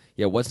is,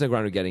 what's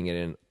Negreanu getting it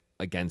in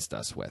against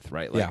us with,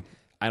 right? Like, Yeah.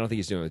 I don't think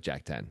he's doing it with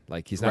Jack 10.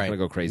 Like, he's not Right. going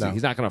to go crazy. No.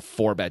 He's not going to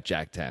 4-bet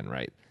Jack 10,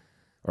 right?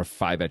 Or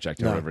 5-bet Jack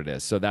 10, No. whatever it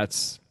is. So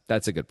that's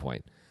a good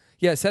point.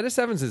 Yeah, set of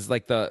 7s is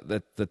like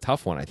the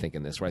tough one, I think,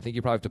 in this, where I think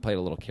you probably have to play it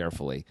a little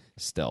carefully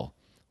still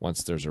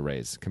once there's a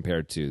raise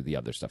compared to the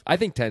other stuff. I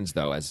think 10s,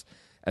 though, as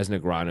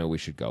Negreanu, we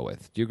should go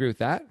with. Do you agree with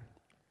that?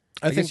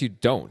 I think guess you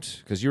don't,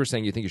 because you were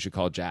saying you think you should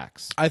call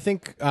jacks. I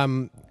think,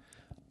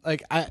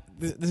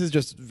 this is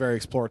just very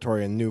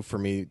exploratory and new for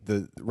me.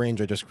 The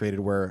range I just created,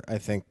 where I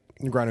think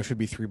Negreanu should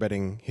be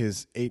 3-betting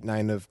his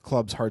 8-9 of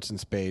clubs, hearts, and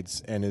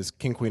spades, and his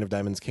King Queen of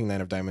diamonds, King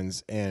 9 of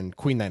diamonds, and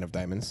Queen 9 of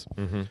diamonds.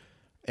 Mm-hmm.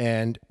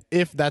 And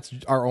if that's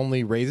our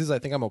only raises, I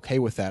think I'm okay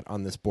with that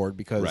on this board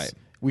because Right.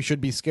 we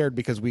should be scared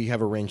because we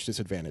have a range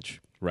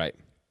disadvantage. Right.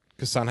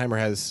 Because Sonheimer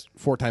has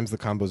 4 times the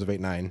combos of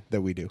 8-9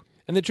 that we do.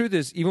 And the truth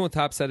is, even with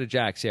top set of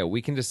jacks,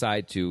 we can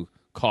decide to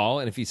call,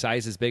 and if he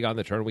sizes big on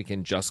the turn, we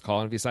can just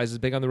call, and if he sizes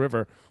big on the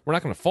river, we're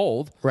not going to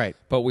fold. Right.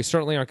 But we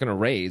certainly aren't going to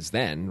raise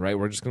then, right?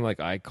 We're just going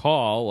to I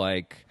call,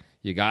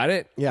 you got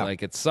it? Yeah.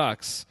 Like, it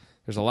sucks.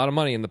 There's a lot of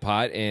money in the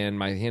pot, and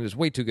my hand is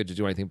way too good to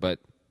do anything but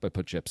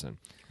put chips in.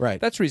 Right.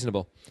 That's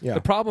reasonable. Yeah.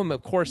 The problem,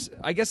 of course,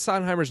 I guess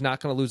Sonheimer's not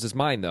going to lose his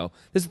mind, though.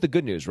 This is the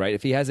good news, right?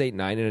 If he has 8-9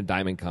 and a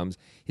diamond comes,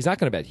 he's not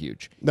going to bet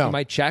huge. No. He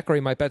might check or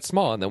he might bet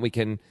small, and then we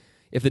can,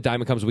 if the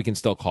diamond comes, we can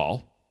still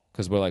call.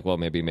 Because we're like, well,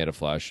 maybe he made a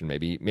flush, and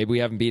maybe we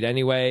haven't beat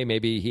anyway.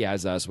 Maybe he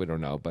has us. We don't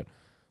know, but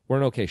we're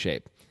in okay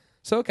shape.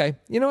 So, okay.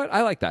 You know what?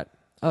 I like that.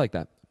 All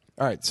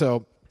right,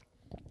 so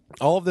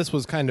all of this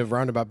was kind of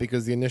roundabout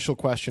because the initial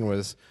question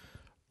was,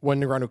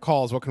 when Negreanu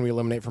calls, what can we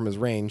eliminate from his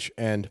range?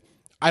 And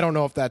I don't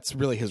know if that's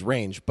really his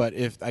range, but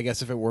if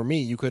it were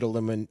me, you could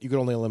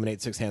only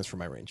eliminate 6 hands from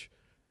my range.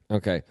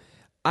 Okay.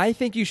 I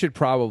think you should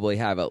probably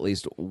have at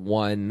least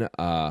one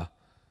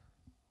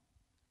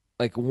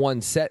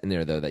set in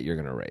there though that you're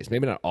going to raise.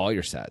 Maybe not all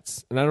your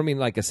sets. And I don't mean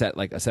like a set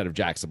of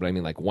jacks, but I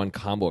mean like one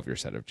combo of your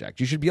set of jacks.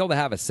 You should be able to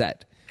have a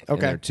set in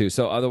Okay. there too.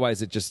 So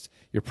otherwise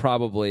you're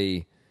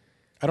probably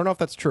I don't know if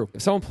that's true.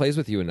 If someone plays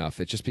with you enough,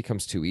 it just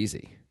becomes too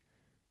easy.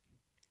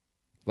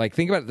 Like,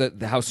 think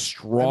about how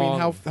strong...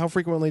 I mean, how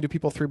frequently do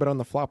people 3-bet on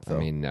the flop, though? I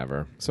mean,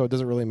 never. So it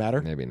doesn't really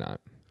matter? Maybe not.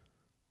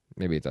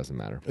 Maybe it doesn't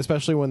matter.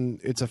 Especially when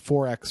it's a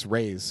 4x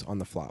raise on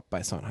the flop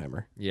by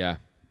Sondheimer. Yeah.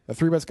 A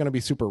 3-bet's going to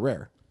be super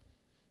rare.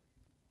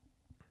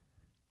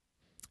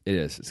 It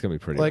is. It's going to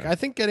be pretty Like, rare. I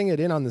think getting it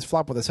in on this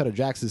flop with a set of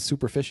jacks is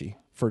super fishy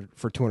for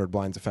 200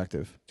 blinds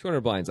effective. 200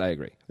 blinds, I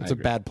agree. It's a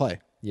bad play.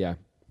 Yeah.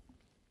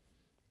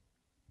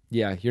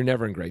 Yeah, you're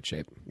never in great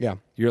shape. Yeah.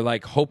 You're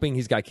like hoping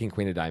he's got king,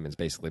 queen of diamonds,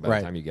 basically, by Right.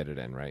 the time you get it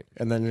in, right?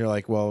 And then you're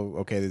like, well,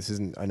 okay, this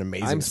isn't an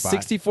amazing I'm spot.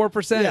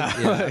 64%. Yeah.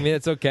 I mean,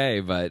 it's okay,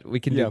 but we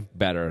can Yeah. do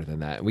better than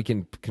that. We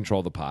can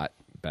control the pot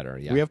better.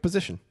 Yeah. We have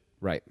position.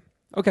 Right.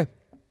 Okay.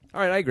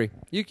 All right, I agree.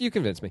 You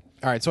convinced me.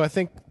 All right, so I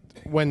think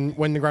when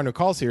Negreanu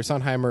calls here,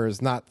 Sondheimer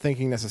is not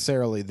thinking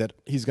necessarily that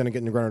he's going to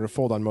get Negreanu to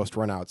fold on most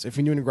runouts. If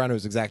he knew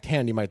Negreanu's exact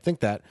hand, he might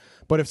think that.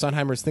 But if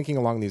Sondheimer is thinking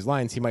along these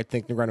lines, he might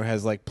think Negreanu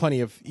has like plenty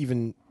of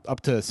even up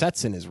to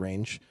sets in his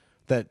range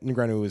that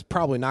Negreanu is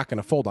probably not going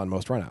to fold on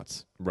most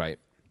runouts. Right.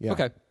 Yeah.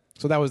 Okay.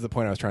 So that was the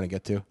point I was trying to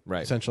get to,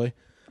 Right. essentially.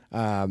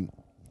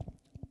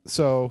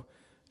 So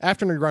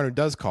after Negreanu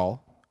does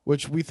call,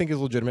 which we think is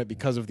legitimate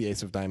because of the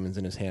ace of diamonds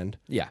in his hand,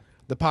 Yeah.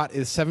 the pot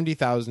is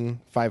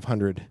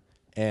 70,500.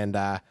 And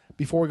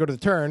before we go to the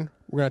turn,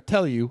 we're going to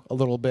tell you a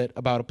little bit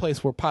about a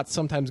place where pots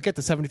sometimes get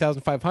to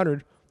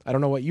 70,500. I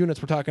don't know what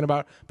units we're talking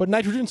about, but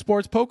Nitrogen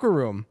Sports Poker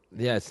Room.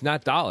 Yeah, it's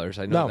not dollars.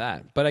 I know No.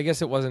 that. But I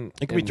guess it wasn't.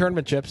 It could be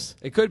tournament chips.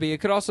 It could be. It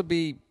could also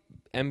be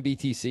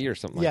MBTC or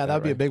something like that. Yeah, that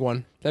would be a right? big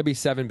one. That'd be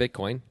 7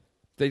 Bitcoin.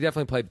 They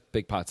definitely play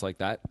big pots like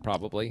that,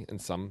 probably, in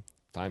some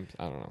times.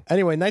 I don't know.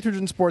 Anyway,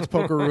 Nitrogen Sports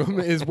Poker Room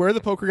is where the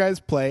poker guys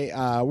play.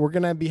 We're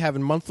going to be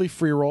having monthly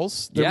free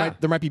rolls. There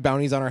might be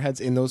bounties on our heads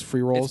in those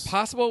free rolls. It's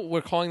possible we're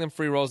calling them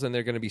free rolls, and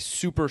they're going to be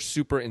super,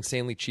 super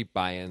insanely cheap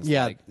buy-ins.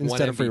 Yeah, like instead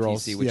one of free MBTC,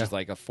 rolls. which Yeah. is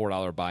like a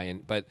 $4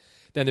 buy-in. But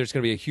then there's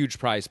going to be a huge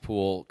prize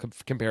pool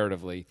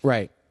comparatively.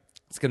 Right.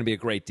 It's going to be a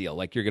great deal.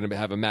 Like you're going to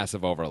have a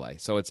massive overlay.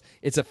 So it's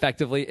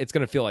effectively, it's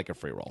going to feel like a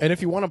free roll. And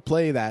if you want to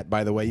play that,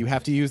 by the way, you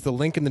have to use the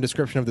link in the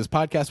description of this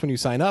podcast when you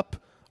sign up,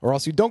 or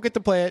else you don't get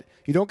to play it.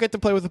 You don't get to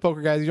play with the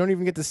poker guys. You don't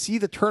even get to see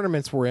the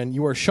tournaments we're in.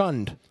 You are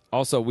shunned.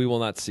 Also, we will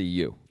not see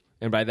you.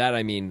 And by that,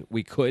 I mean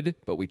we could,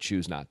 but we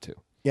choose not to.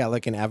 Yeah,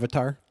 like an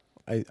avatar.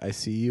 I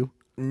see you.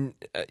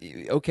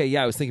 Okay,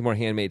 yeah, I was thinking more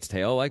Handmaid's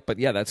Tale, but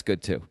yeah, that's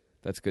good too.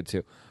 That's good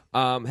too.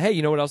 Hey,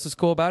 you know what else is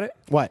cool about it?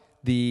 What?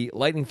 The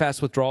lightning fast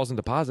withdrawals and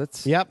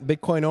deposits. Yep,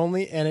 Bitcoin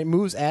only, and it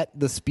moves at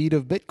the speed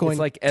of Bitcoin. It's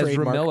like Ezra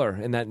trademark. Miller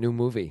in that new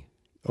movie,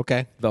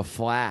 Okay, The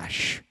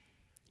Flash.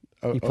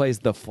 He plays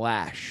The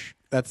Flash.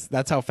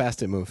 that's how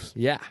fast it moves.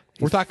 Yeah.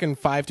 We're talking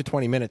 5 to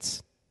 20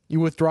 minutes.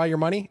 You withdraw your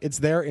money, it's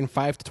there in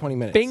 5 to 20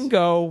 minutes.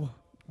 Bingo.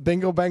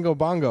 Bingo, bango,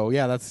 bongo.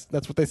 Yeah, that's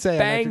what they say.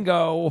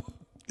 Bango.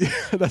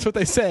 That's what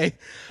they say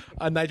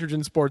on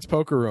Nitrogen Sports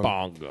Poker Room.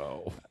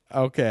 Bongo.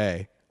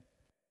 Okay.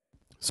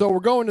 So we're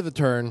going to the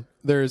turn.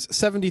 There's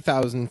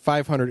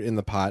 70,500 in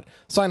the pot.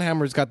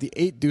 Sondheimer's got the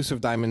 8 deuce of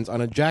diamonds on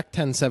a Jack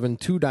 10-7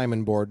 2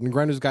 diamond board.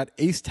 Negreanu's got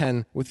ace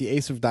 10 with the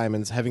ace of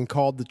diamonds, having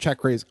called the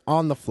check raise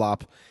on the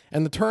flop.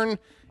 And the turn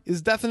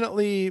is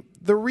definitely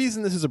the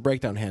reason this is a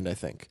breakdown hand, I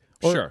think.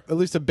 Or Sure. at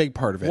least a big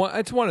part of it. Well,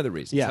 it's one of the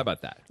reasons. Yeah. How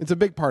about that? It's a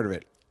big part of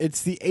it.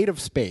 It's the 8 of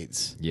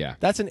spades. Yeah.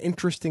 That's an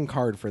interesting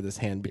card for this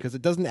hand because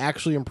it doesn't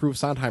actually improve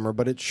Sondheimer,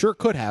 but it sure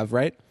could have,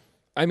 right?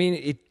 I mean,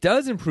 it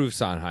does improve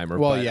Sondheimer,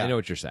 Well, but yeah. I know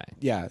what you're saying.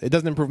 Yeah, it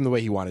doesn't improve him the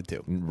way he wanted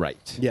to.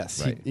 Right.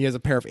 Yes, Right. he has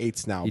a pair of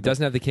 8s now. He but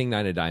doesn't have the king,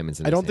 9 of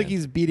diamonds in I his don't think hand.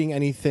 he's beating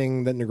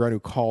anything that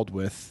Negreanu called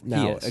with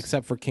now, is.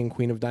 except for king,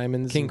 queen of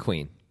diamonds. King,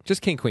 queen.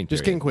 Just king, queen.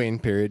 Just period. king, queen,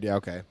 period. Yeah,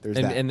 okay. There's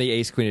that. And the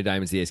ace, queen of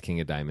diamonds, the ace, king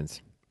of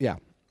diamonds. Yeah,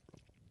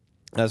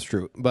 that's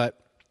true. But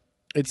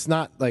it's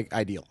not, like,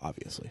 ideal,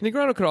 obviously.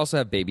 Negreanu could also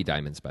have baby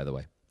diamonds, by the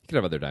way. He could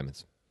have other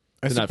diamonds.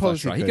 I They're not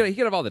suppose flush draw. he He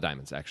could have all the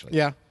diamonds, actually.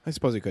 Yeah, I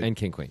suppose he could. And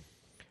king, queen.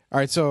 All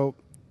right, so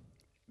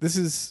this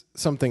is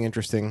something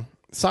interesting.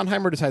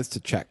 Sondheimer decides to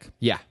check.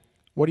 Yeah.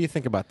 What do you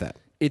think about that?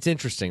 It's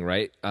interesting,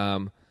 right?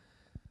 I'm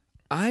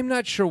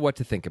not sure what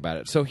to think about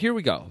it. So here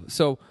we go.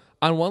 So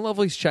on one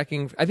level, he's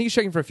checking. I think he's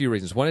checking for a few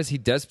reasons. One is he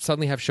does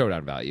suddenly have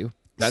showdown value.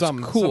 That's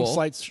cool. Some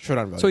slight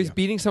showdown value. So he's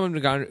beating some of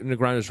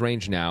Negreanu's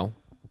range now,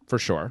 for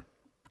sure.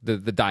 The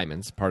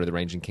diamonds, part of the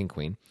range in king,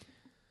 queen.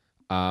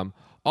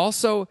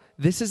 Also,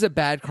 this is a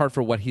bad card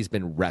for what he's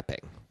been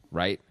repping,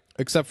 right?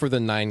 except for the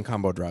 9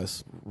 combo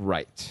draws.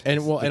 Right.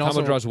 And well, the and combo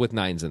also draws with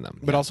 9s in them.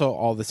 But also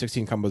all the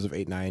 16 combos of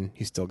 8-9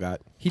 he's still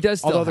got. He does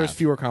still Although there's have.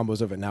 fewer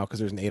combos of it now because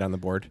there's an 8 on the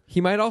board.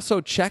 He might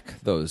also check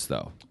those,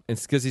 though.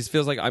 It's because he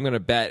feels like I'm going to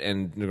bet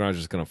and Negreanu's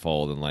just going to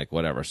fold and like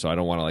whatever. So I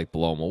don't want to like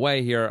blow him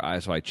away here.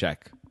 So I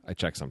check. I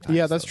check sometimes.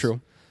 Yeah, that's those.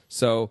 true.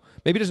 So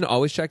maybe he doesn't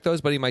always check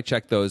those, but he might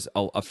check those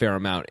a fair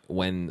amount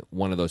when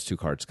one of those two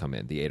cards come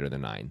in, the 8 or the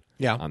 9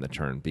 on the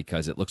turn,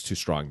 because it looks too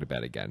strong to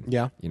bet again.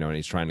 Yeah. You know, and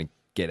he's trying to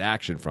get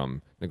action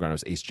from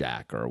Negreanu's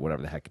ace-jack or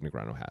whatever the heck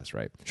Negreanu has,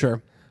 right?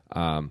 Sure.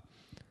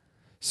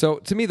 So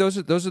to me, those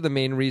are the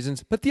main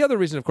reasons. But the other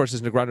reason, of course,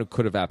 is Negreanu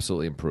could have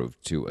absolutely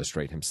improved to a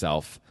straight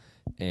himself.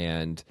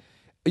 And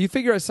you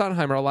figure as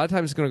Sondheimer, a lot of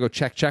times it's going to go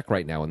check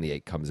right now when the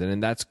 8 comes in,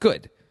 and that's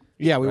good.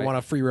 Yeah, we want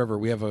a free river.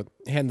 We have a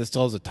hand that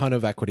still has a ton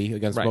of equity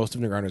against most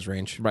of Negreanu's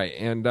range. Right,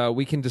 and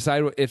we can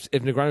decide if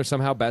Negreanu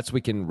somehow bets,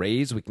 we can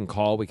raise, we can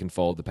call, we can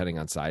fold, depending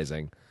on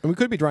sizing. And we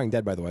could be drawing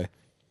dead, by the way.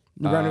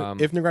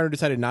 If Negreanu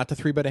decided not to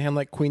 3-bet a hand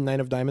like Queen 9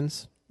 of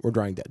diamonds, we're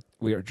drawing dead.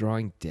 We are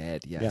drawing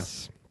dead,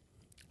 yes. Yeah.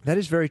 That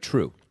is very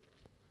true.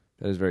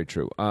 That is very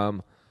true.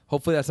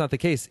 Hopefully that's not the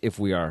case if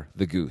we are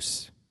the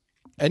goose.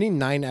 Any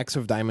 9x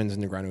of diamonds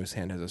in Negreanu's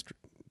hand has us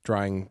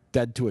drawing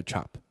dead to a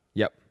chop.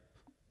 Yep.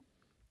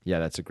 Yeah,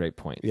 that's a great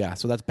point. Yeah,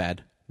 so that's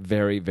bad.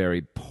 Very,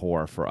 very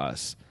poor for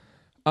us.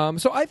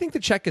 So I think the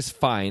check is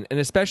fine, and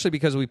especially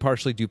because we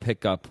partially do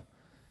pick up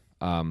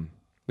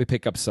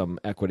some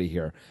equity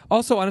here.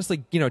 Also,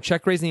 honestly,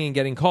 check raising and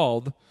getting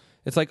called,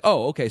 it's like,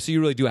 oh, okay, so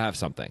you really do have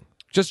something.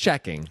 Just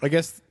checking. I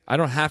guess I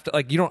don't have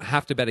to you don't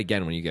have to bet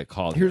again when you get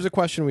called. Here's a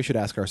question we should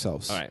ask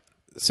ourselves. All right.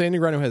 Say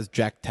Negreanu has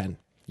Jack 10.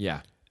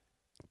 Yeah.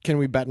 Can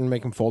we bet and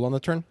make him fold on the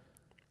turn?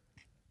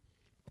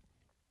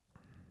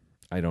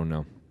 I don't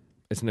know.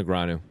 It's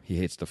Negreanu. He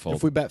hates to fold.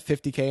 If we bet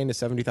 50K into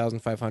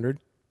 70,500,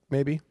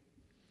 maybe.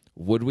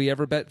 Would we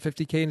ever bet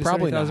 50K into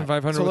Probably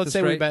 70,500? So let's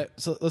say we bet.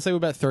 Let's say we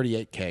bet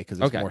 38K because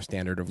it's more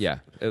standard. Yeah,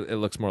 it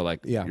looks more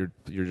like you're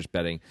just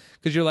betting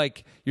because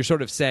you're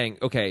sort of saying,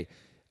 okay,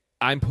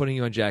 I'm putting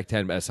you on Jack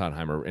 10 as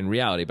Sondheimer in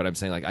reality, but I'm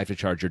saying I have to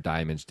charge your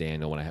diamonds,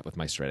 Daniel, when I have with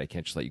my straight. I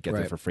can't just let you get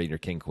there for free and your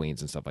king queens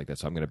and stuff like that.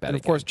 So I'm going to bet. And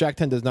of course, Jack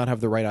 10 does not have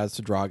the right odds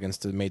to draw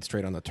against a made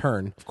straight on the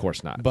turn. Of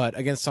course not. But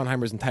against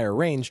Sondheimer's entire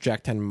range,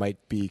 Jack 10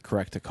 might be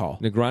correct to call.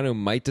 Negreanu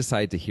might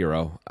decide to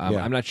hero.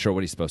 I'm not sure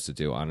what he's supposed to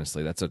do.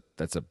 Honestly, that's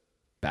a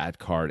bad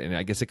card, and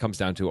I guess it comes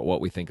down to what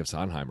we think of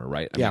Sondheimer,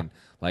 right? I mean,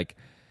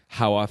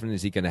 how often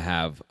is he going to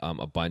have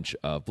a bunch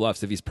of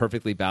bluffs? If he's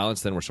perfectly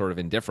balanced, then we're sort of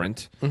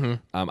indifferent.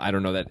 Mm-hmm. I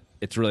don't know that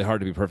it's really hard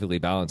to be perfectly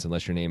balanced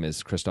unless your name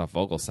is Christoph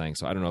Vogelsang.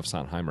 So I don't know if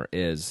Sondheimer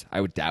is. I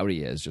would doubt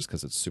he is just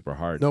because it's super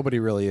hard. Nobody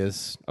really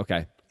is.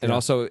 Okay. And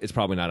also, it's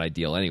probably not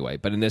ideal anyway.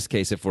 But in this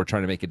case, if we're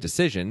trying to make a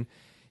decision,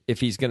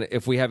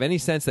 if we have any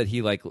sense that he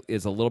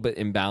is a little bit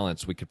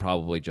imbalanced, we could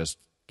probably just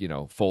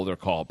fold or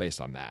call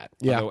based on that.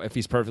 Yeah. Although if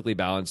he's perfectly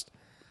balanced,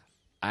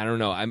 I don't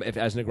know.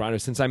 As Negreanu,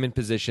 since I'm in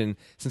position,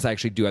 since I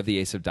actually do have the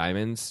ace of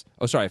diamonds.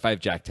 Oh, sorry, if I have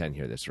Jack 10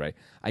 here, that's right.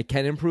 I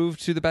can improve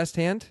to the best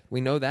hand.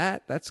 We know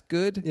that. That's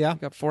good. Yeah.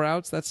 Got 4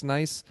 outs. That's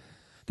nice.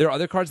 There are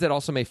other cards that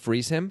also may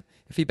freeze him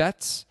if he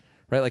bets,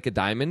 right? Like a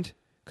diamond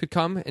could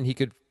come and he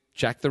could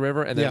check the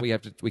river, and then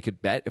we could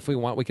bet if we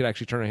want. We could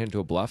actually turn our hand into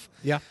a bluff.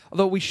 Yeah.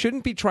 Although we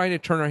shouldn't be trying to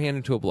turn our hand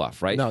into a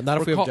bluff, right? No,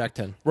 not if we have Jack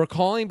 10. We're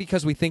calling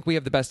because we think we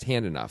have the best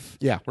hand enough.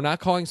 Yeah. We're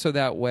not calling so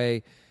that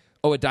way.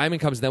 Oh, a diamond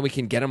comes, and then we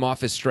can get him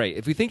off his straight.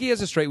 If we think he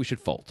has a straight, we should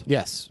fold.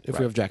 Yes, if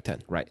we have Jack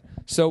 10. Right.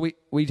 So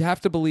we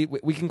have to believe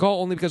we can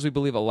call only because we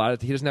believe a lot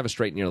of he doesn't have a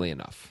straight nearly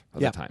enough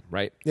of the time,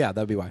 right? Yeah,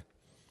 that'd be why.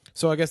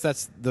 So I guess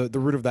that's the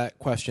root of that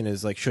question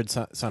is should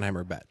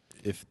Sondheimer bet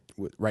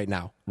right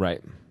now?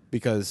 Right.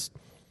 Because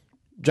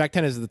Jack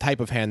 10 is the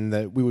type of hand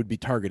that we would be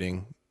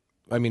targeting.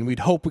 I mean, we'd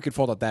hope we could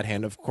fold out that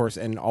hand, of course,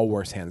 and all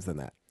worse hands than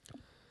that.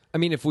 I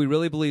mean, if we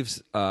really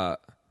believe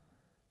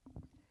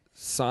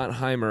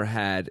Sondheimer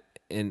had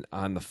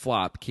on the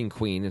flop, King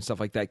Queen and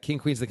stuff like that. King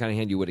Queen's the kind of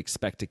hand you would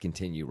expect to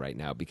continue right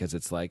now because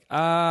it's like,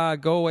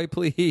 go away,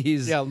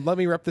 please. Yeah, let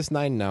me rep this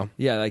 9 now.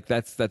 Yeah,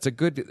 that's a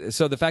good.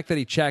 So the fact that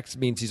he checks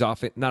means he's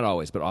often, not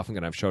always, but often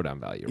going to have showdown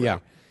value. Right? Yeah,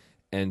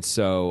 and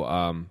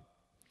so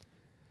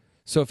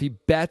if he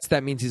bets,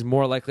 that means he's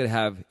more likely to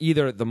have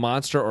either the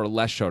monster or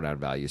less showdown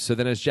value. So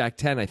then as Jack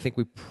 10, I think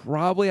we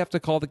probably have to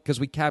call because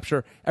we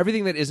capture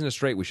everything that isn't a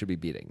straight we should be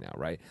beating now,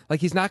 right?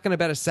 Like he's not going to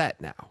bet a set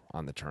now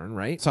on the turn,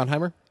 right?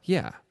 Sondheimer?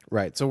 Yeah.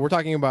 Right. So we're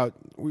talking about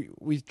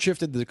we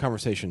shifted the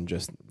conversation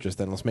just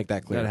then. Let's make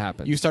that clear. That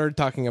happens. You started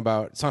talking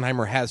about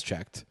Sondheimer has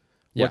checked.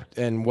 Yeah.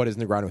 And what is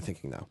Negreanu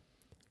thinking now?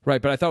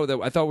 Right, but I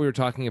thought we were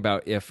talking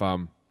about if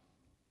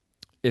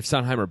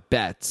Sondheimer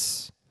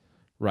bets,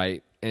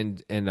 right?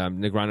 And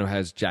Negreanu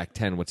has Jack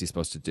 10, what's he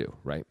supposed to do,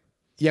 right?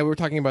 Yeah, we were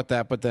talking about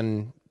that, but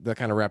then that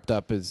kind of wrapped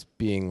up as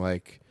being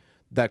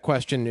that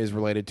question is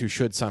related to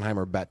should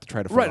Sondheimer bet to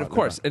try to follow right, of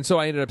course. And so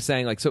I ended up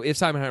saying so if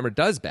Sondheimer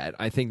does bet,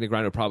 I think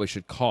Negreanu probably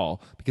should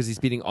call because he's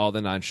beating all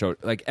the non-show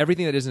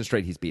everything that isn't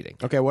straight he's beating.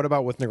 Okay, what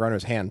about with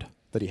Negreanu's hand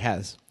that he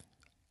has?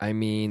 I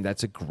mean,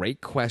 that's a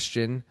great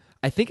question.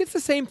 I think it's the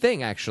same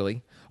thing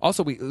actually.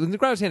 Also,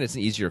 Negreanu's hand is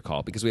an easier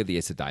call because we have the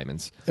ace of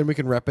diamonds. And we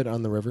can rep it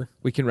on the river?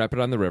 We can rep it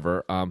on the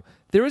river.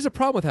 There is a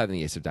problem with having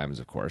the ace of diamonds,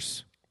 of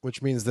course.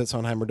 Which means that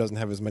Sondheimer doesn't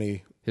have as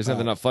many... He doesn't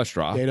have enough flush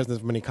draw. Yeah, he doesn't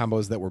have many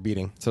combos that we're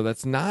beating. So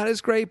that's not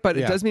as great, but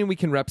it does mean we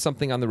can rep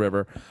something on the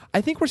river. I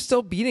think we're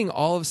still beating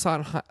all of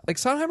Sondheimer.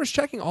 Sondheimer's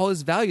checking all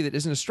his value that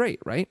isn't a straight,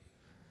 right?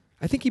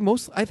 I think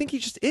he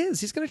just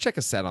is. He's going to check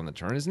a set on the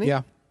turn, isn't he?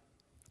 Yeah.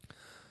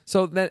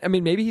 So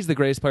maybe he's the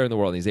greatest player in the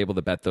world and he's able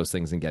to bet those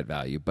things and get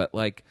value, but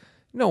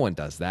no one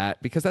does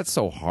that because that's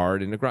so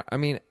hard.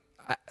 And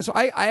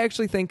I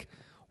actually think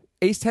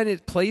Ace 10,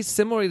 it plays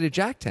similarly to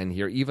Jack 10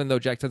 here, even though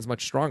Jack 10 is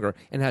much stronger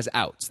and has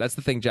outs. That's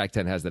the thing Jack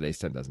 10 has that Ace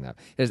 10 doesn't have.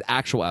 It has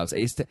actual outs.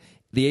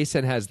 The Ace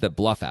 10 has the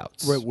bluff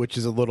outs. Right, which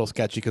is a little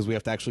sketchy because we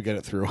have to actually get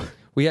it through.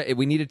 We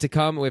need it to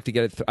come. We have to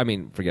get it through. I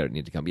mean, forget it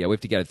need to come. Yeah, we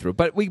have to get it through.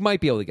 But we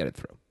might be able to get it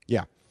through.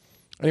 Yeah.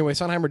 Anyway,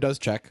 Sonheimer does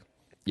check.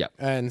 Yeah.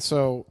 And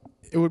so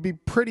it would be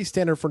pretty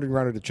standard for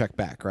Negreanu to check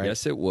back, right?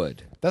 Yes, it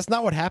would. That's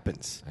not what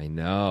happens. I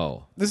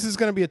know. This is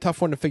going to be a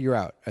tough one to figure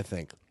out, I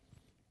think.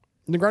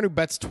 Negreanu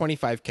bets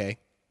 25K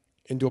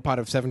into a pot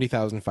of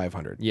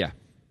 70,500. Yeah.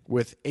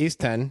 With ace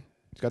 10,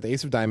 he's got the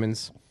ace of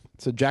diamonds.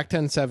 So Jack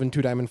 10, 7,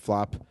 2 diamond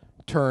flop.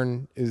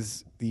 Turn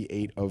is the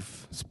 8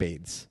 of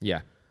spades.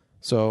 Yeah.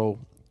 So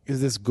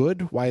is this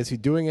good? Why is he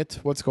doing it?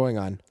 What's going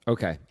on?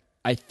 Okay.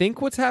 I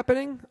think what's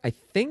happening,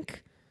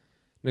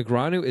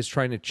 Negreanu is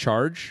trying to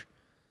charge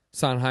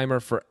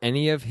Sonheimer for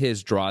any of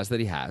his draws that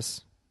he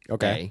has.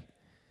 Okay.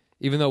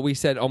 Even though we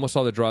said almost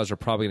all the draws are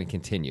probably going to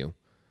continue.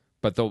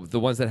 But the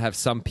ones that have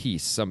some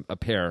piece, a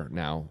pair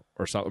now,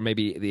 or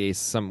maybe the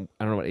ace, I don't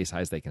know what ace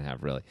highs they can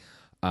have, really.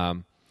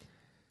 But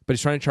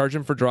he's trying to charge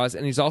him for draws,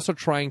 and he's also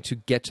trying to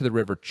get to the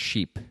river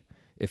cheap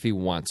if he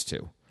wants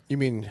to. You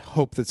mean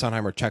hope that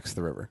Sonheimer checks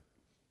the river?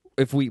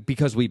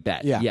 Because we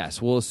bet. Yeah.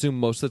 Yes, we'll assume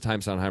most of the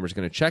time Sonheimer's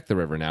going to check the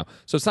river now.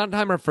 So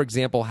Sonheimer, for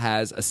example,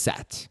 has a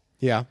set.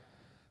 Yeah.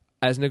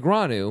 As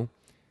Negreanu,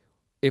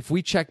 if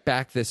we check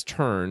back this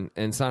turn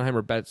and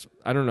Sonheimer bets,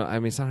 I don't know. I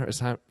mean,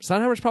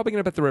 Sonheimer's probably going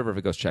to bet the river if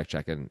it goes check,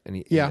 and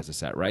he has a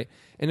set, right?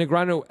 And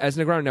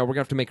Negreanu now, we're going to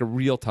have to make a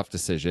real tough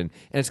decision,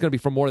 and it's going to be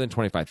for more than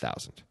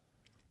 25,000.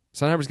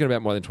 Sonheimer's going to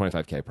bet more than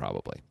 25K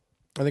probably.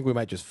 I think we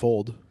might just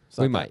fold.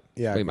 We might.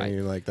 Yeah, we might.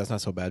 You're like, that's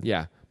not so bad.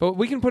 Yeah, but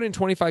we can put in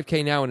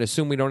 25K now and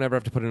assume we don't ever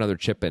have to put another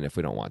chip in if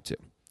we don't want to.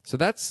 So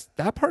that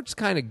part's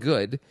kind of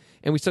good,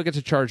 and we still get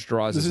to charge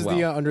draws as well.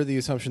 This is under the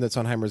assumption that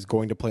Sonheimer is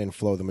going to play in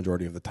flow the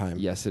majority of the time.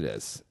 Yes, it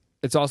is.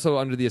 It's also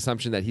under the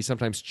assumption that he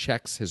sometimes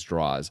checks his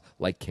draws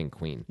like King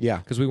Queen. Yeah,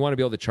 because we want to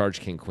be able to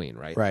charge King Queen,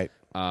 right? Right.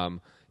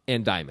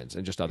 And diamonds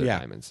and just other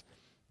diamonds.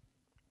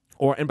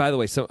 And by the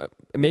way, so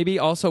maybe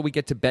also we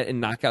get to bet and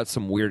knock out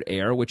some weird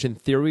air, which in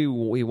theory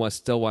we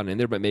still want in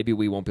there, but maybe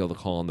we won't be able to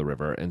call on the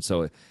river, and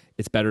so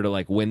it's better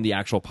to win the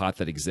actual pot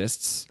that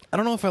exists. I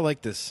don't know if I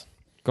like this.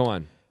 Go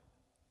on.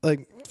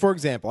 For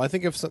example, I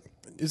think it's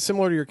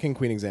similar to your King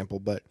Queen example,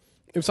 but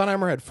if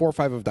Sonheimer had 4 or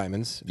 5 of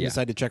diamonds and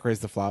decided to check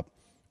raise the flop,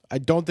 I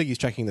don't think he's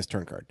checking this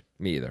turn card.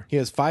 Me either. He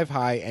has 5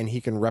 high and he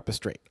can rep a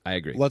straight. I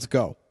agree. Let's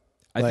go.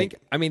 I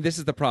mean, this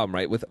is the problem,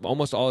 right? With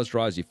almost all his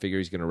draws, you figure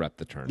he's going to rep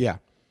the turn. Yeah.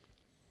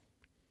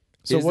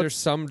 So is there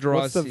some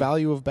draws? What's the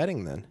value of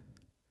betting then?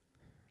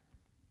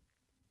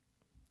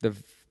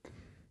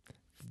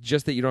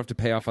 Just that you don't have to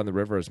pay off on the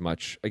river as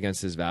much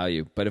against his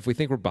value. But if we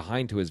think we're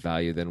behind to his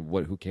value, then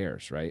who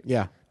cares, right?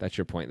 Yeah. That's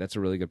your point. That's a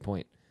really good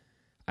point.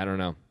 I don't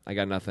know. I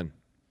got nothing.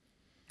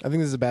 I think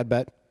this is a bad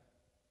bet.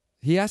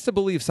 He has to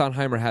believe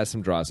Sonheimer has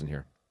some draws in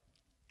here.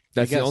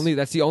 That's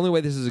the only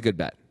way this is a good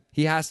bet.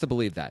 He has to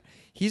believe that.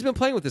 He's been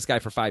playing with this guy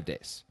for 5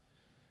 days.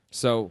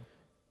 So,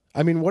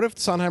 I mean, what if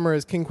Sonheimer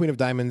is King Queen of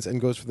Diamonds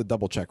and goes for the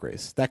double check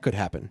raise? That could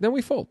happen. Then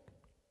we fold.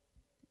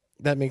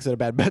 That makes it a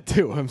bad bet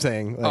too, I'm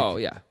saying. Oh,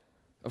 yeah.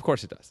 Of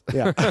course it does.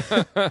 Yeah.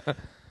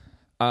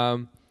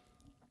 But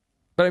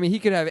I mean, he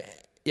could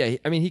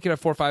have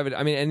 4 or 5.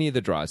 I mean, any of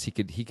the draws, he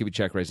could be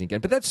check raising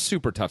again. But that's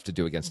super tough to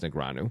do against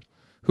Negreanu,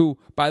 who,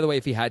 by the way,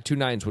 if he had 2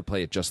 9s, would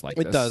play it just like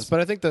this. It does. But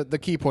I think the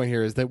key point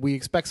here is that we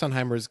expect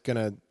Sonheimer's going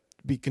to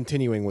be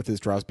continuing with his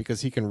draws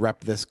because he can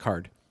rep this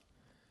card.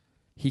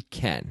 He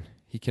can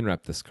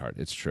rep this card.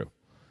 It's true.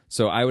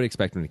 So I would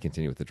expect him to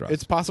continue with the draws.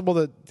 It's possible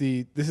that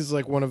this is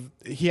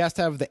he has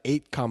to have the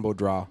 8 combo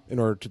draw in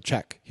order to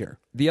check here.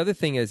 The other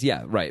thing is,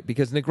 yeah, right,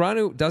 because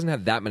Negreanu doesn't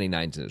have that many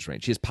 9s in his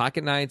range. He has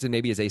pocket 9s and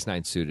maybe his ace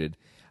 9 suited.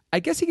 I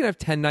guess he can have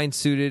 10-9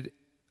 suited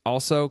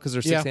also because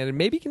they're 6-handed.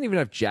 Maybe he can even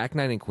have jack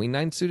 9 and queen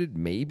 9 suited,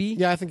 maybe.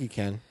 Yeah, I think he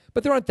can.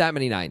 But there aren't that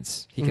many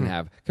 9s he can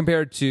have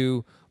compared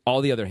to all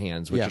the other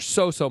hands, which are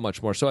so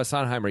much more. So as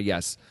Sonheimer,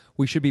 yes,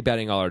 we should be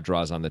betting all our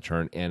draws on the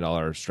turn and all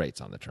our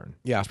straights on the turn.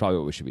 Yeah. That's probably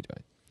what we should be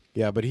doing.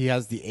 Yeah, but he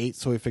has the 8,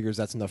 so he figures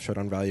that's enough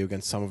showdown value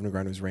against some of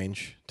Negreanu's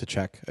range to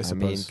check, I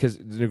suppose. Because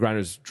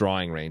Negreanu's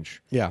drawing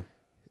range. Yeah.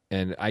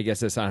 And I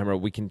guess as Sonheimer,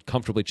 we can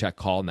comfortably check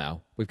call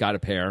now. We've got a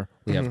pair.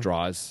 We have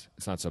draws.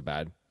 It's not so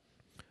bad.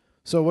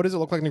 So what does it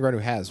look like Negreanu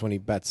has when he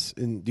bets?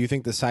 And do you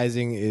think the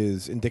sizing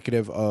is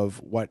indicative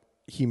of what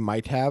he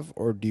might have,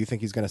 or do you think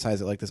he's going to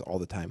size it like this all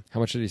the time? How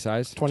much did he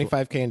size?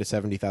 25K into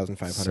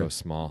 70,500. So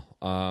small.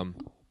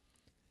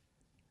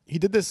 He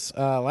did this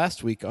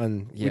last week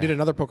on. Yeah. We did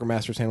another Poker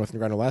Masters hand with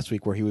Negreanu last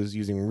week where he was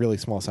using really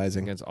small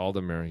sizing Against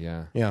Aldemir,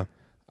 yeah. Yeah.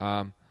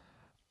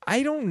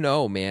 I don't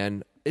know,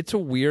 man. It's a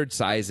weird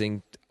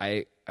sizing.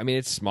 I mean,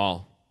 it's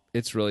small.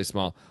 It's really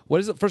small. What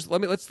is it? First,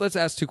 let's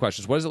ask 2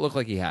 questions. What does it look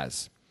like he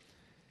has?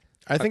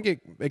 I think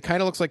it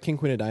kind of looks like King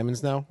Queen of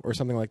Diamonds now, or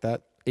something like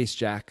that. Ace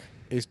Jack.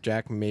 Ace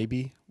Jack,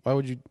 maybe. Why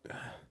would you?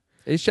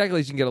 Ace Jack, at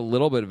least you can get a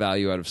little bit of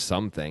value out of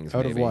some things.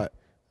 Out maybe. of what?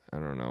 I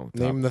don't know.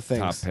 Name the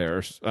things. Top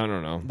pairs. I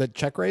don't know. The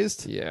check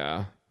raised?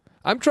 Yeah.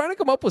 I'm trying to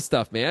come up with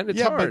stuff, man.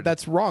 It's hard. But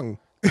that's wrong.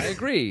 I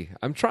agree.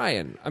 I'm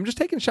trying. I'm just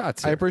taking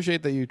shots I here.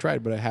 appreciate that you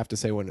tried, but I have to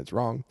say when it's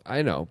wrong.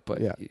 I know, but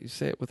Yeah. you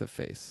say it with a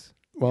face.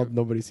 Well,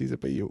 nobody sees it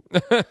but you.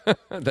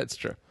 That's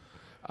true.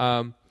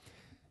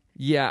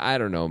 Yeah, I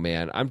don't know,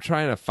 man. I'm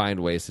trying to find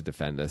ways to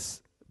defend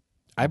this.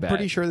 I'm bet.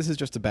 pretty sure this is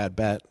just a bad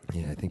bet.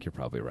 Yeah, I think you're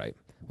probably right.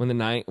 When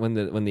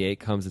the 8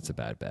 comes, it's a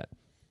bad bet.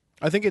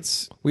 I think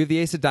it's We have the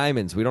ace of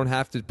diamonds. We don't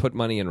have to put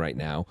money in right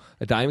now.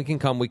 A diamond can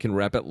come. We can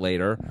rep it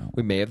later.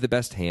 We may have the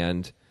best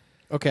hand.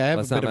 okay. I have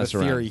Let's a not bit of a mess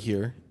around. theory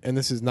here, and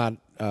this is not.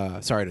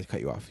 Sorry to cut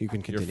you off. You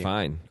can continue. You're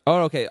fine.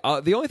 Oh, okay.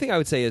 The only thing I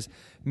would say is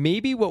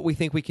maybe what we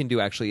think we can do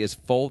actually is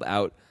fold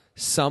out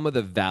some of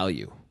the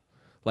value,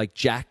 like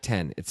Jack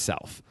 10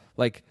 itself.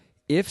 Like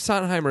if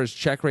Sondheimer is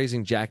check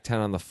raising Jack 10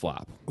 on the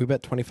flop. We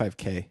bet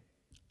 25K.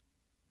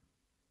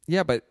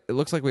 Yeah, but it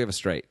looks like we have a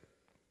straight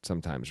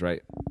sometimes,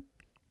 right?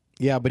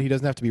 Yeah, but he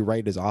doesn't have to be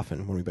right as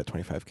often when we bet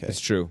 25K. It's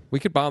true. We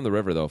could bomb the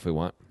river though if we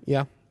want.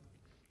 Yeah.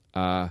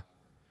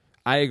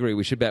 I agree.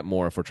 We should bet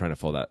more if we're trying to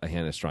fold out a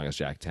hand as strong as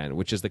Jack 10,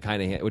 which is the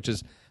kind of hand, which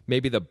is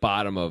maybe the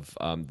bottom of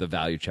the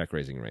value check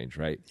raising range,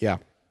 right? Yeah.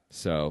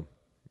 So,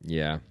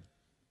 yeah.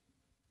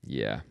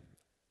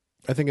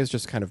 I think it's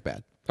just kind of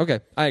bad.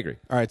 Okay, I agree.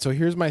 All right, so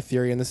here's my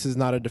theory, and this is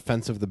not a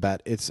defense of the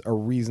bet. It's a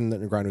reason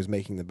that Negreanu is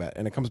making the bet,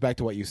 and it comes back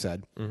to what you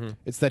said.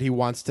 It's that he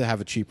wants to have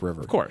a cheap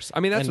river. Of course. I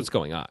mean, that's what's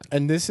going on.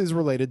 And this is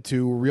related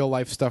to real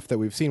life stuff that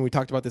we've seen. We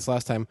talked about this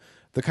last time.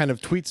 The kind of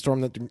tweet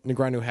storm that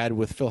Negreanu had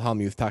with Phil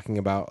Hellmuth talking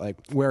about like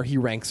where he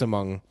ranks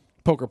among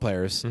poker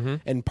players.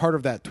 And part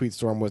of that tweet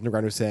storm was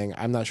Negreanu saying,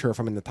 "I'm not sure if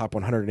I'm in the top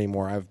 100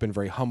 anymore. I've been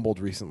very humbled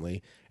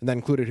recently," and that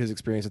included his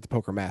experience at the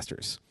Poker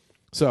Masters.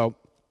 So,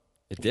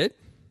 It did?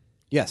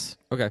 yes,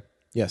 Okay.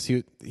 yes,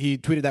 he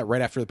tweeted that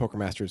right after the Poker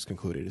Masters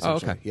concluded.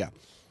 Essentially. okay.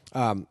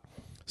 Yeah.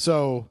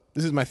 So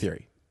this is my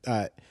theory.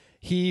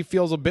 He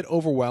feels a bit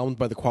overwhelmed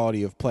by the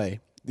quality of play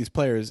these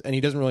players, and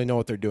he doesn't really know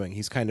what they're doing.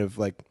 He's kind of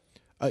like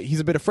he's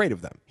a bit afraid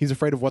of them. He's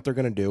afraid of what they're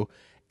going to do,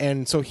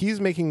 and so he's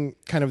making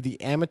kind of the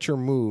amateur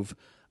move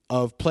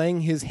of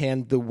playing his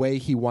hand the way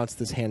he wants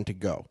this hand to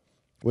go,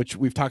 which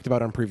we've talked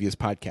about on previous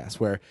podcasts,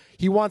 where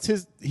he wants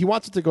it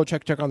to go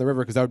check on the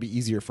river because that would be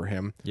easier for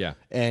him. Yeah.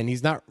 And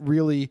he's not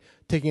really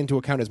taking into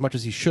account as much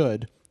as he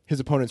should his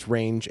opponent's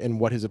range and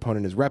what his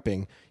opponent is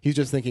repping. He's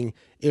just thinking,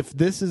 if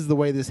this is the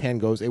way this hand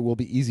goes, it will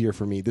be easier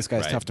for me. This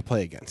guy's Right. tough to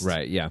play against.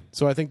 Right, yeah.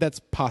 So I think that's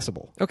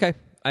possible. Okay,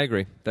 I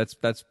agree. That's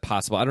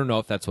possible. I don't know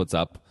if that's what's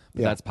up,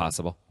 but Yeah. that's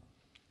possible.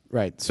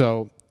 Right.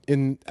 So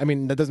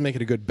that doesn't make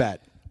it a good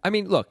bet. I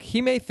mean, look,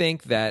 he may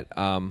think that,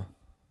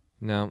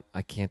 no,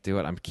 I can't do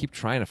it. I keep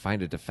trying to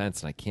find a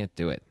defense, and I can't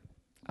do it.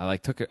 I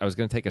was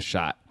going to take a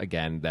shot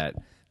again that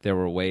there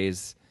were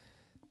ways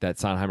that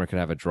Sondheimer could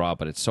have a draw,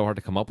 but it's so hard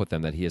to come up with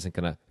them that he isn't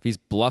going to. If he's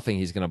bluffing,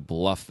 he's going to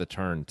bluff the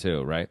turn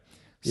too, right?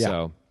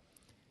 Yeah.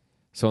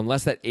 So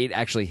unless that 8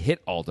 actually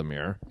hit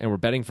Aldemir, and we're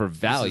betting for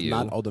value, This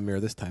is not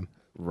Aldemir this time.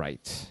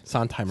 right?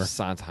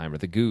 Sondheimer.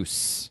 The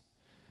goose.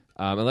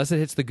 Unless it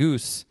hits the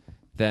goose,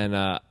 then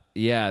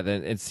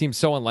then it seems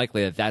so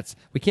unlikely that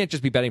we can't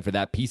just be betting for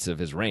that piece of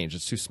his range.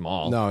 It's too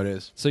small. No, it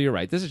is. So you're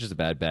right. This is just a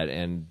bad bet,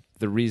 and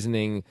the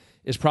reasoning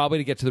is probably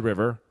to get to the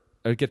river,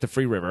 or get the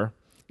free river.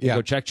 Yeah.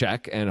 Go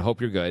check, and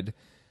hope you're good,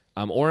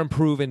 or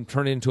improve and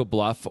turn it into a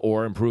bluff,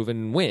 or improve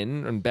and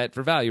win and bet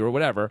for value or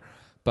whatever.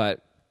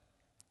 But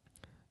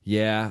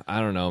yeah, I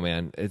don't know,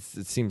 man. It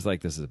seems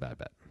like this is a bad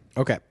bet.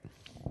 Okay.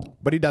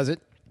 But he does it.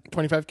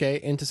 25K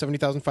into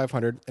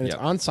 70,500, and it's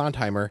Yep. on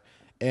Sondheimer,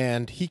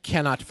 and he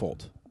cannot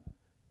fold.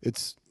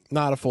 It's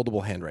not a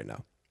foldable hand right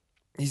now.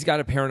 He's got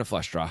a pair and a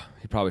flush draw.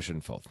 He probably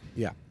shouldn't fold.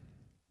 Yeah.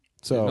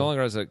 He So no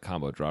longer has a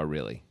combo draw,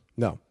 really.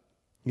 no,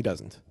 he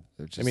doesn't.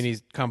 It's I mean,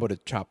 he's comboed a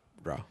chop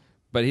draw.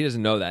 But he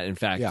doesn't know that. In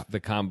fact, Yeah. the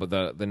combo,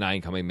 the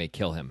 9 coming may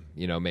kill him.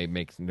 May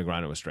make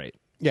Negreanu a straight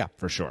Yeah.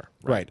 for sure.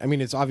 Right. I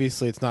mean, it's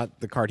not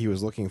the card he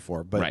was looking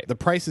for, but Right. the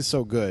price is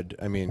so good.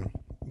 I mean,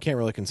 you can't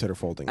really consider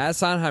folding. As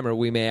Sondheimer,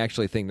 we may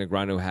actually think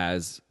Negreanu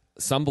has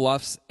some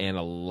bluffs and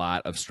a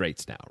lot of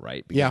straights now,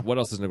 right? Because Yeah. what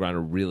else is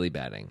Negreanu really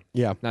betting?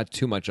 Yeah. Not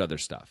too much other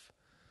stuff.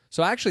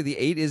 So actually, the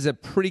 8 is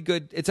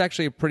it's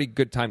actually a pretty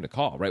good time to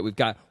call, right? We're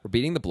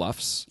beating the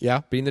bluffs,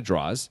 Yeah. beating the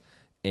draws,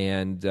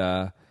 and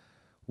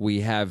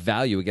we have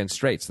value against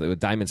straights. The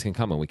diamonds can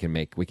come and we can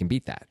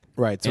beat that.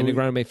 Right, so and we-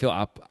 Negreanu may feel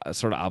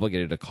sort of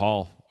obligated to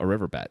call a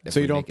river bet. if So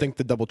we you don't make it. think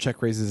the double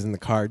check raises in the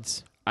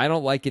cards? I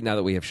don't like it now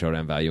that we have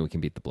showdown value. We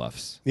can beat the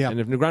bluffs. Yeah. And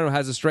if Negreanu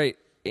has a straight,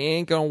 it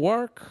ain't gonna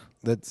work.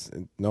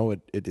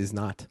 It is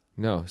not.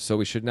 No. So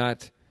we should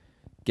not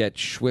get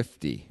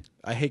swifty.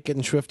 I hate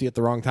getting swifty at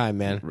the wrong time,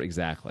 man.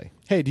 Exactly.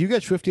 Hey, do you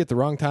get swifty at the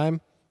wrong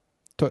time?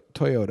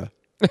 Toyota.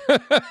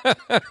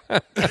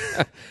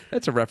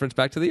 That's a reference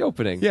back to the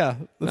opening. Yeah,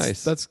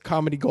 Nice. That's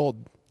comedy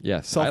gold.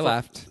 Yes. I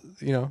laughed.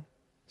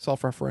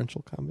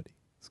 Self-referential comedy.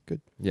 It's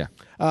good. Yeah.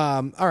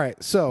 All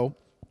right, so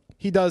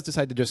he does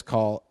decide to just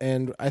call,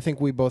 and I think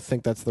we both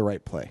think that's the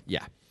right play.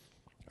 Yeah.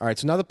 All right,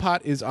 so now the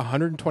pot is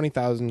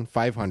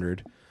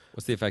 120,500.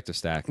 What's the effective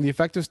stack? The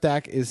effective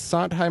stack is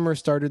Sondheimer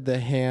started the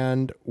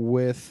hand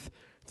with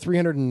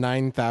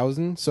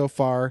 309,000. So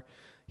far,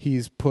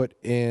 he's put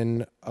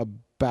in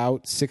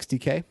about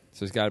 60K.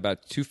 So he's got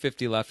about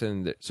 250 left,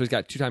 so he's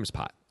got 2 times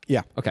pot.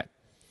 Yeah. Okay.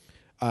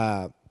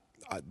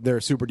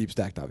 They're super deep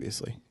stacked,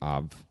 obviously.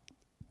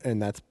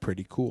 And that's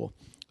pretty cool.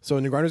 So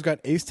Negreanu's got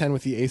ace 10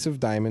 with the ace of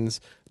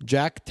diamonds,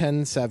 jack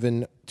 10,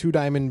 7, 2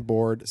 diamond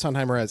board.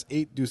 Sondheimer has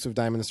 8 deuce of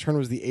diamonds. Turn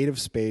was the 8 of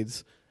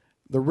spades.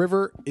 The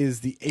river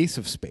is the ace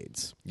of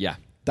spades. Yeah.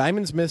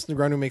 Diamonds miss.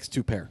 Negreanu makes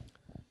 2 pair.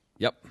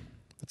 Yep.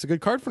 That's a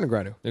good card for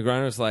Negreanu.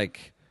 Negreanu's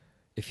like,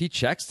 if he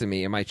checks to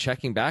me, am I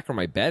checking back or am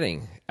I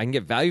betting? I can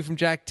get value from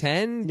jack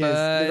 10, but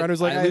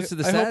Negreanu's like, I lose to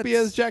the I sets. hope he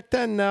has jack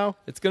 10 now.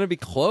 It's going to be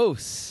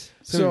close.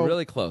 It's going to be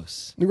really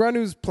close.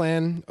 Negreanu's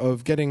plan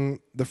of getting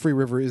the free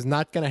river is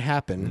not going to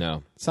happen.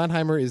 No.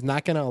 Sondheimer is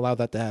not going to allow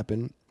that to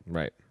happen.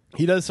 Right.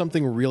 He does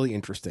something really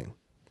interesting.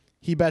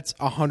 He bets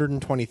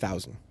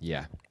 120,000.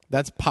 Yeah.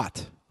 That's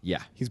pot.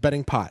 Yeah. He's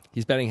betting pot.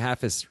 He's betting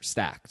half his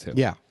stack, too.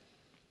 Yeah.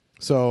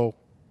 So,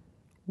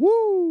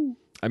 woo!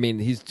 I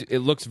mean, it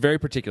looks very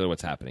particular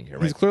what's happening here,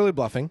 right? He's clearly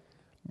bluffing.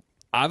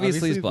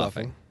 Obviously he's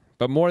bluffing.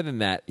 But more than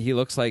that, he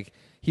looks like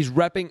he's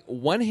repping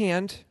one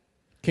hand,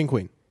 King,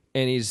 queen.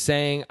 and he's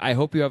saying, I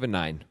hope you have a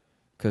 9,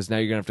 because now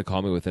you're going to have to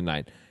call me with a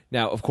 9.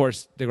 Now, of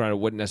course, Negreanu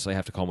wouldn't necessarily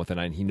have to call him with a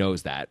 9. He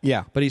knows that.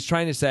 Yeah. But he's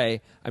trying to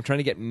say, I'm trying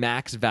to get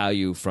max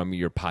value from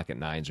your pocket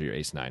 9s or your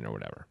ace 9 or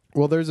whatever.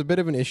 Well, there's a bit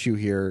of an issue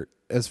here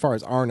as far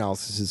as our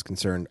analysis is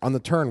concerned. On the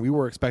turn, we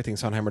were expecting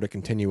Sondheimer to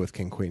continue with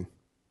king, queen.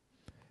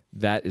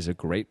 That is a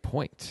great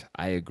point.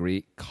 I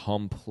agree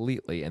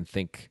completely and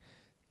think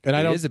And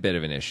it is a bit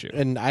of an issue.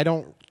 And I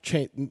don't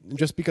change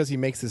just because he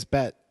makes this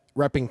bet,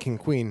 repping king,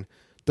 queen,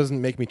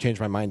 doesn't make me change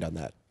my mind on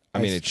that. I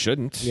mean, it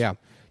shouldn't. Yeah.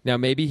 Now,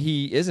 maybe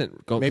he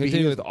isn't going to Maybe he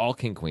continue with isn't. all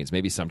king queens.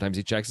 Maybe sometimes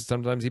he checks and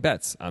sometimes he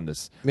bets on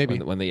this. Maybe.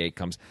 When the 8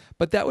 comes.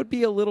 But that would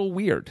be a little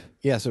weird.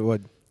 Yes, it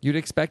would. You'd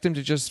expect him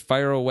to just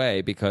fire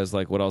away because,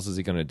 like, what else is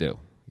he going to do?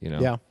 You know?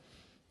 Yeah.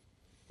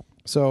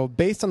 So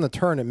based on the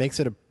turn, it makes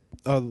it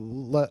a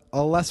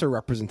lesser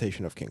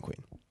representation of king,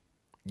 queen.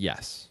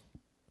 Yes.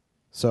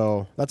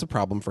 So that's a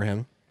problem for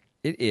him.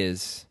 It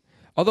is.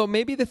 Although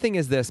maybe the thing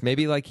is this.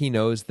 Maybe, like, he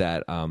knows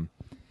that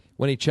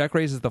when he check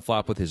raises the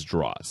flop with his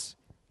draws,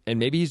 and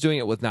maybe he's doing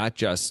it with not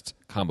just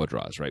combo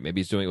draws, right?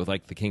 Maybe he's doing it with,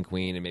 like, the king,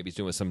 queen, and maybe he's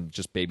doing it with some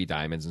just baby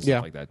diamonds and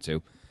stuff like that,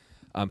 too.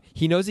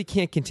 He knows he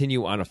can't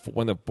continue on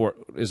when the board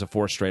is a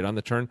 4 straight on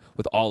the turn.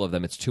 With all of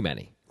them, it's too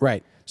many.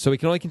 Right. So he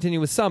can only continue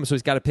with some, so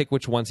he's got to pick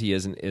which ones he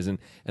is and isn't.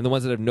 And the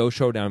ones that have no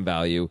showdown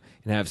value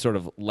and have sort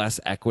of less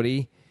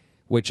equity,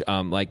 which,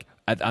 like,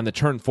 on the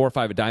turn 4 or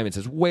 5 of diamonds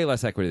has way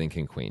less equity than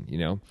king, queen, you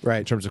know? Right.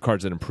 In terms of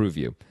cards that improve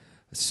you.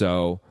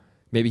 So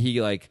maybe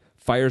he, like,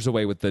 fires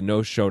away with the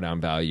no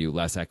showdown value,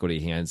 less equity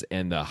hands,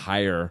 and the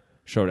higher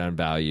showdown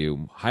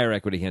value, higher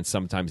equity hands.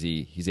 Sometimes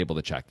he's able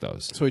to check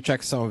those. So he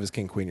checks some of his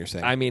king, queen, you're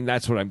saying? I mean,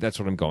 that's what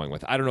I'm going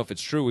with. I don't know if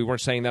it's true. We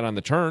weren't saying that on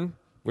the turn.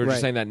 We were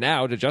just saying that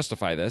now to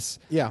justify this.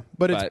 Yeah,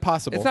 but it's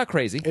possible. It's not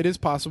crazy. It is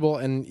possible,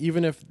 and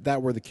even if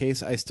that were the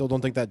case, I still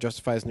don't think that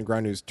justifies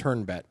Negreanu's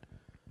turn bet.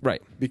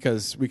 Right.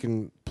 Because we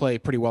can play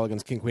pretty well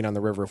against king, queen on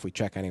the river if we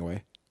check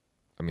anyway.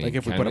 I mean, Like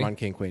if we put him on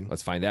king, queen.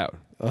 Let's find out.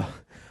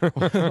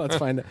 Let's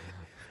find it.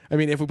 I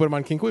mean, if we put him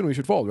on king, queen, we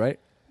should fold, right?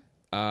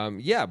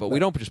 Yeah, but we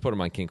don't just put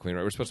him on king, queen,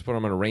 right? We're supposed to put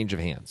him on a range of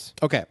hands.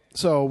 Okay,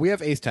 so we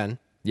have ace 10.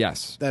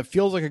 Yes. That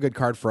feels like a good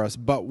card for us,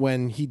 but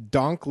when he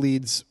donk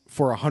leads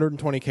for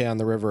 120K on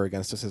the river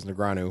against us as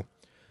Negreanu,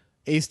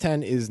 ace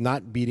 10 is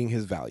not beating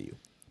his value.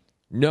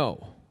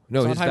 No,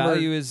 his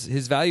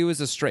Sondheimer- value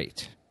is a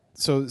straight.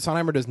 So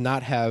Sondheimer does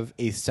not have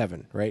ace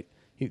 7, right?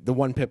 The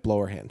 1 pip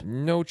lower hand.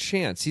 No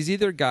chance. He's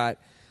either got...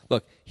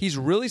 Look, he's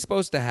really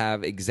supposed to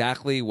have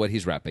exactly what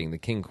he's repping, the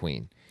king,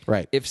 queen.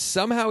 Right. If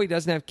somehow he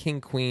doesn't have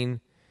king, queen,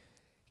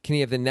 can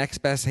he have the next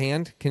best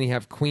hand? Can he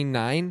have queen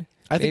 9?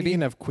 I think maybe? he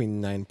can have queen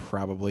 9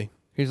 probably.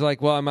 He's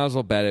like, well, I might as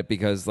well bet it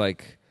because,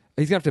 like,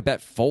 he's going to have to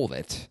bet fold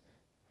it,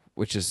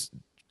 which is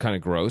kind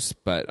of gross,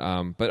 but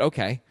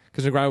okay.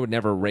 Because Negreanu would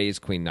never raise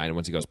queen 9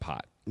 once he goes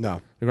pot.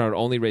 No. Negreanu would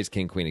only raise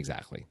king, queen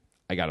exactly.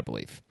 I got to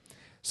believe.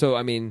 So,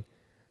 I mean,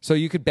 so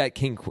you could bet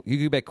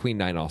queen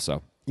 9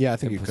 also. Yeah, I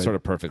think you could. Sort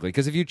of perfectly.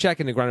 Because if you check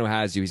and Negreanu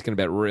has you, he's going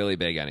to bet really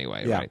big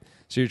anyway, Yeah. right?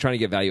 So you're trying to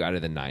get value out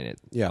of the 9.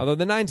 Yeah. Although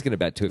the 9's going to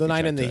bet too. The if you 9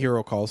 check and the to it.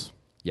 hero calls.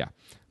 Yeah.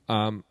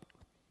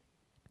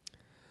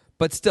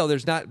 But still,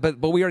 there's not.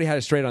 But we already had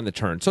a straight on the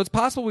turn, so it's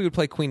possible we would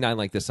play queen 9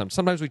 like this.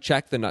 Sometimes we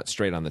check the nut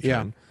straight on the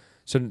turn,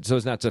 so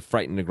as not to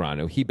frighten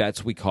Negreanu. He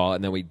bets, we call,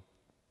 and then we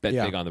bet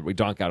big we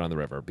donk out on the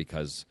river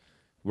because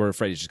we're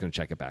afraid he's just going to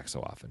check it back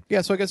so often.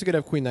 Yeah, so I guess you could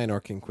have queen 9 or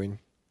king queen.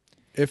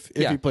 If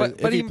he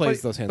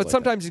plays those hands. But like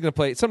sometimes he's going to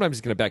play. Sometimes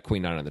he's going to bet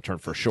queen 9 on the turn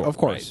for sure. Of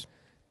course,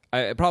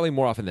 right? Probably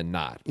more often than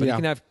not. But he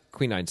can have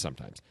queen 9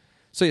 sometimes.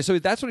 So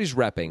that's what he's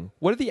repping.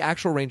 What are the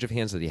actual range of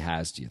hands that he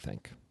has? Do you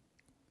think?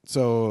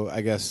 So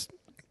I guess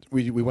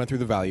we went through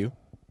the value.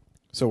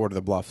 So what are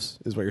the bluffs?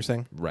 Is what you're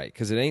saying? Right,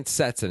 because it ain't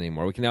sets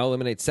anymore. We can now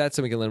eliminate sets,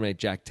 and we can eliminate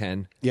Jack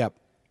 10. Yep.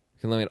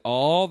 We can eliminate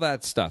all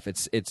that stuff.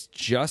 It's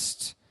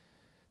just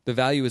the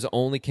value is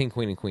only king,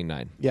 queen, and queen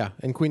 9. Yeah,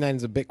 and queen 9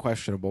 is a bit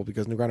questionable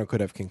because Negreanu could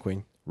have king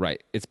queen.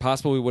 Right. It's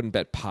possible we wouldn't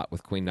bet pot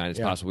with queen 9. It's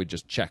Yeah. possible we'd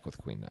just check with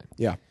queen 9.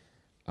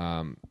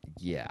 Yeah.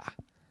 Yeah.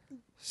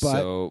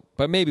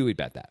 But maybe we'd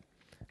bet that.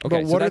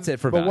 Okay, so that's it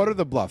for value. But what are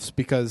the bluffs?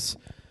 Because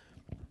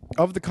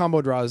of the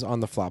combo draws on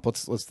the flop,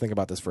 let's think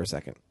about this for a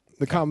second.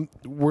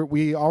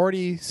 We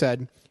already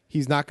said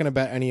he's not going to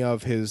bet any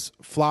of his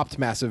flopped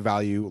massive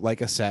value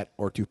like a set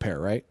or two pair,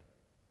 right?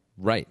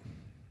 Right.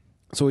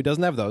 So he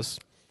doesn't have those.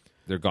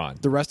 They're gone.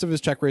 The rest of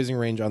his check raising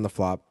range on the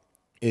flop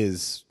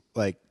is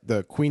like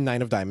the queen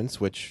nine of diamonds,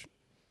 which,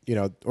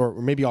 or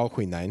maybe all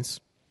queen nines.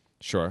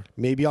 Sure.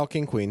 Maybe all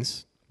king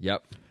queens.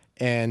 Yep.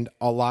 And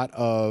a lot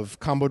of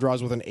combo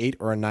draws with an 8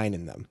 or a 9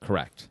 in them.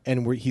 Correct.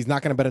 And he's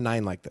not going to bet a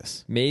 9 like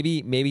this.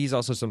 Maybe he's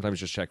also sometimes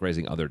just check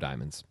raising other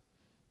diamonds.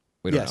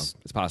 We don't know.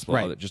 It's possible.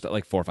 Right. Just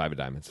like 4 or 5 of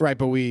diamonds. Right,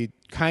 but we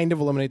kind of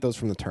eliminate those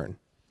from the turn.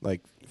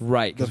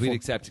 Right, because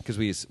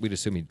we'd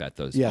assume he'd bet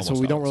those. Yeah, so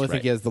we don't really think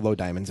right. he has the low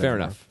diamonds Fair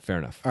anymore. enough. Fair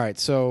enough. All right,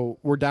 so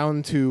we're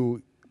down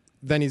to,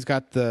 then he's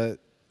got the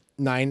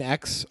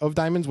 9x of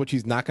diamonds, which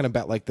he's not going to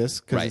bet like this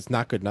because Right. it's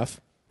not good enough.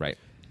 Right.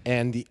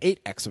 And the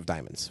 8x of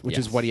diamonds, which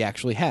is Yes. what he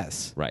actually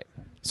has. Right.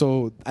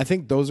 So I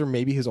think those are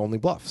maybe his only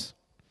bluffs.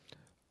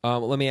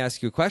 Let me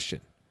ask you a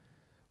question.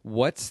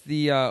 What's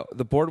the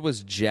board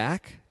was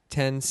Jack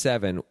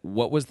 10-7.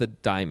 What was the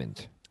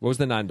diamond? What was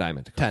the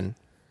non-diamond? 10.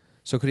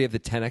 So could he have the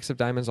 10x of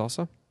diamonds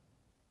also?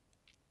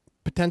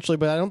 Potentially,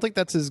 but I don't think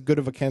that's as good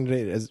of a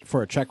candidate as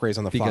for a check raise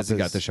on the flop. Because he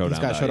got the showdown He's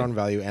got value. showdown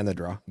value and the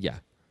draw. Yeah,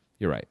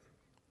 you're right.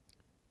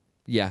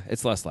 Yeah,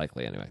 it's less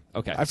likely anyway.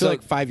 Okay. I feel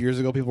like 5 years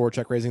ago people were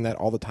check raising that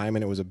all the time,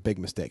 and it was a big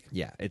mistake.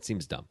 Yeah, it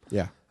seems dumb.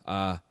 Yeah.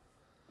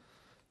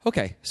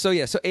 Okay, so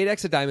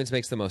 8x of diamonds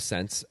makes the most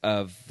sense.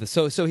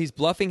 So he's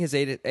bluffing his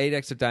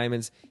 8x of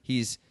diamonds.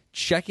 He's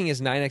checking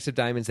his 9x of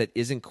diamonds that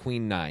isn't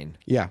queen 9.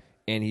 Yeah.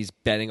 And he's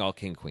betting all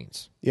king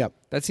queens. Yep.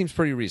 That seems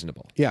pretty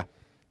reasonable. Yeah.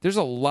 There's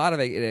a lot of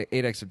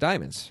 8x of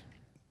diamonds.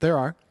 There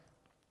are.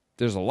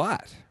 There's a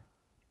lot.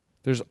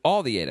 There's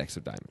all the 8x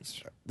of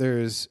diamonds.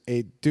 There's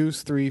a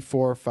deuce, 3,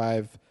 4,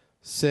 5,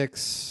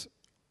 6,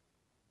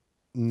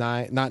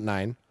 9, not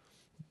 9.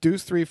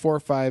 Deuce, 3, 4,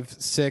 5,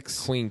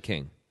 6. Queen,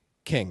 king.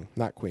 King,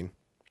 not queen.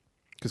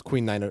 Because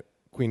queen 9,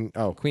 queen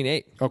 8. Queen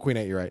 8. Oh, queen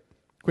 8, you're right.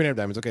 Queen 8 of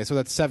diamonds. Okay, so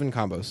that's 7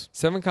 combos.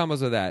 7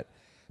 combos of that,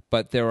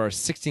 but there are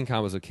 16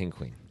 combos of king,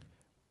 queen.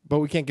 But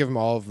we can't give him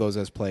all of those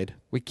as played.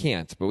 We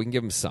can't, but we can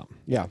give him some.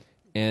 Yeah.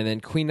 And then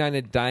queen 9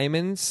 of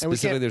diamonds, And we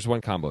specifically can't- there's one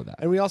combo of that.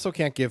 And we also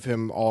can't give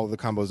him all the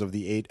combos of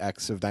the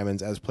 8x of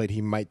diamonds as played.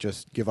 He might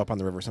just give up on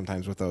the river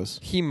sometimes with those.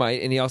 He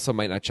might, and he also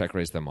might not check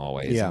raise them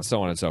always, Yeah. and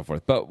so on and so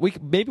forth. But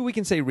maybe we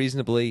can say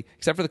reasonably,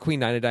 except for the queen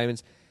 9 of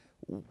diamonds,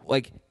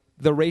 like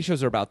the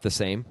ratios are about the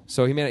same.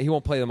 So he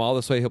won't play them all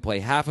this way. He'll play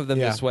half of them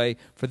Yeah. this way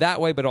for that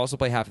way, but also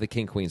play half of the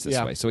king queens this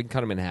Yeah. way. So we can cut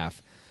them in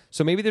half.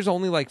 So maybe there's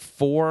only like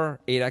 4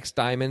 8x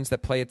diamonds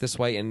that play it this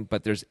way,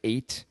 but there's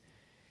 8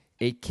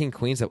 king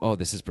queens.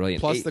 This is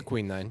brilliant. Plus 8 the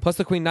queen 9. Plus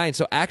the queen 9.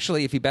 So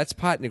actually, if he bets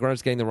pot,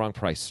 Negreanu's getting the wrong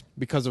price.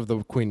 Because of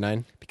the queen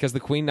 9. Because the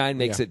queen 9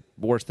 makes Yeah. it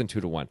worse than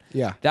 2-1.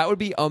 Yeah. That would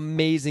be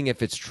amazing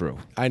if it's true.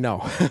 I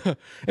know.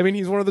 I mean,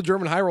 he's one of the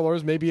German high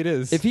rollers. Maybe it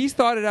is. If he's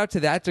thought it out to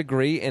that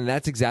degree and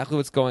that's exactly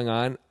what's going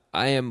on,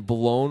 I am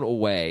blown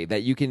away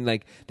that you can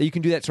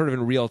do that sort of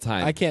in real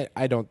time.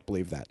 I don't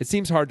believe that. It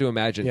seems hard to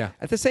imagine. Yeah.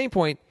 At the same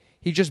point,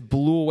 he just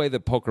blew away the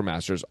Poker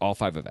Masters all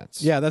 5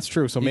 events. Yeah, that's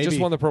true. So He maybe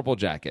just won the purple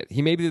jacket.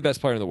 He may be the best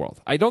player in the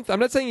world. I'm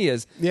not saying he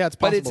is. Yeah, it's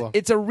But possible.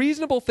 it's a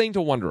reasonable thing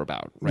to wonder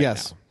about right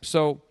Yes. now.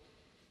 So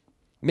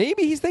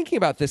maybe he's thinking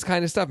about this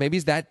kind of stuff. Maybe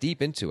he's that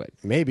deep into it.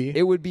 Maybe.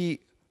 It'd be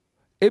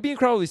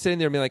incredibly sitting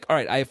there and be like, all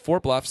right, I have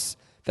 4 bluffs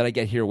that I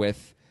get here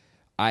with.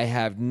 I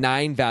have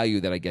 9 value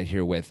that I get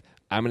here with.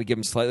 I'm going to give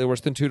him slightly worse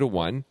than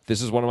 2-1.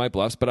 This is one of my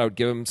bluffs, but I'd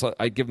give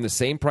him the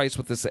same price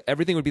with this.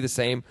 Everything would be the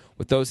same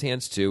with those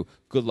hands too.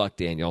 Good luck,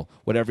 Daniel.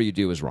 Whatever you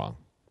do is wrong.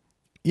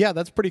 Yeah,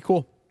 that's pretty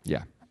cool.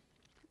 Yeah.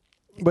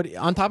 But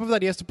on top of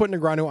that, he has to put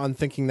Negreanu on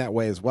thinking that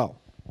way as well.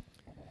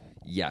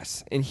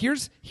 Yes. And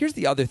here's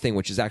the other thing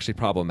which is actually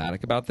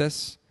problematic about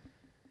this.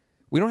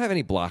 We don't have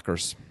any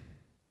blockers.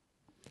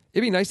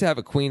 It'd be nice to have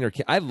a queen or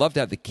king. I'd love to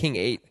have the king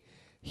 8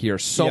 here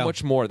so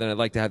much more than I'd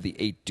like to have the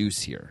 8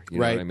 deuce here. You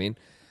know Right. what I mean?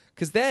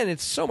 Because then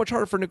it's so much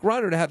harder for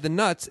Negreanu to have the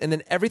nuts, and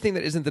then everything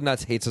that isn't the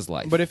nuts hates his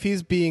life. But if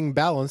he's being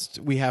balanced,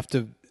 we have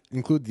to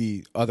include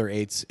the other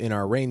 8s in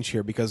our range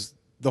here because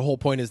the whole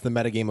point is the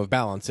metagame of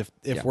balance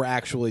if we're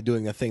actually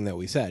doing the thing that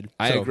we said.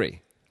 I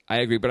agree,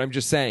 but I'm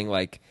just saying,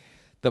 like,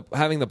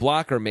 having the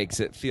blocker makes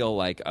it feel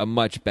like a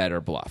much better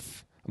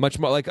bluff. Much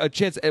more like a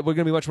chance we're going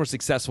to be much more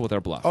successful with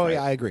our bluff. Oh, right?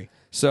 yeah, I agree.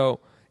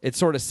 So it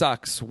sort of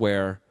sucks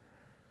where,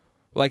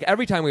 like,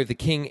 every time we have the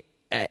king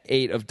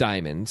 8 of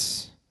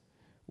diamonds,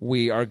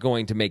 we are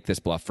going to make this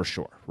bluff for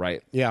sure,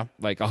 right? Yeah.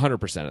 Like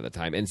 100% of the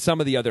time. And some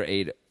of the other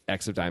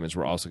 8x of diamonds,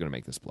 we're also going to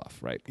make this bluff,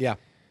 right? Yeah.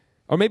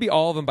 Or maybe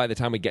all of them by the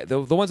time we get, the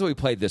ones that we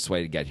played this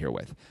way to get here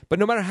with. But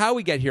no matter how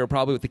we get here,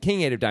 probably with the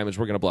king 8 of diamonds,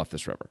 we're going to bluff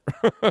this river.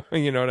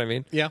 You know what I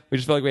mean? Yeah. We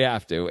just feel like we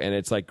have to. And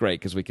it's like, great,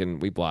 because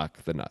we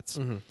block the nuts.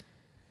 Mm-hmm.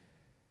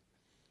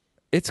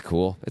 It's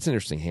cool. It's an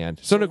interesting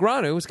hand. So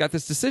Negreanu's got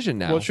this decision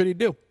now. What should he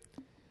do?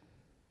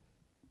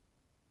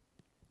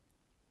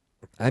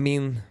 I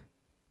mean,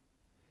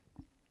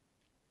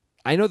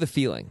 I know the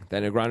feeling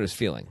that Negreanu's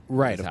feeling.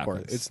 Right, when this of course.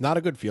 happens. It's not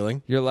a good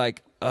feeling. You're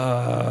like,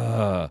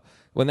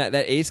 when that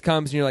ace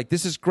comes and you're like,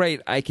 this is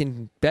great. I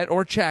can bet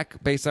or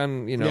check based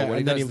on, what he and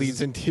then does. he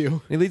leads into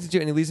you. He leads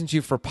into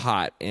you for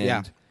pot.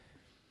 And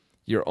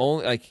you're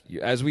only, like,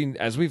 as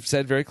we've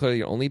said very clearly,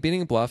 you're only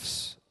beating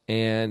bluffs.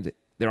 And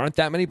there aren't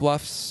that many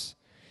bluffs.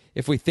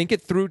 If we think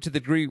it through to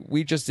the degree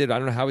we just did, I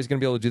don't know how he's going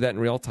to be able to do that in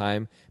real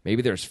time.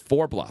 Maybe there's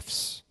 4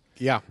 bluffs.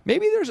 Yeah.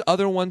 Maybe there's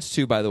other ones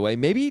too, by the way.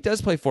 Maybe he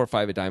does play 4 or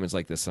 5 of diamonds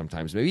like this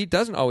sometimes. Maybe he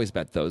doesn't always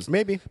bet those.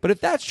 Maybe. But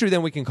if that's true,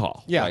 then we can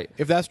call. Yeah. Right?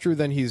 If that's true,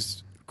 then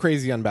he's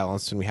crazy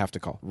unbalanced and we have to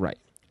call. Right.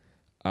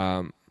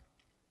 But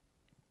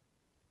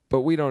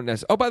we don't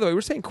necessarily. Oh, by the way, we're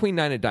saying queen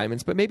 9 of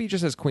diamonds, but maybe he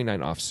just has queen 9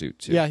 offsuit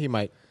too. Yeah, he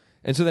might.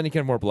 And so then he can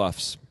have more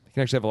bluffs. He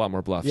can actually have a lot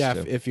more bluffs. Yeah,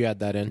 too. if you add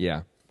that in.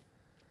 Yeah.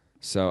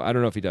 So I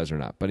don't know if he does or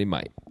not, but he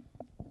might.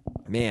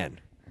 Man,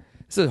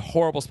 this is a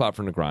horrible spot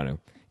for Negreanu,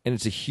 and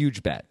it's a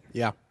huge bet.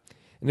 Yeah.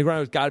 And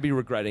Negreanu's got to be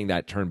regretting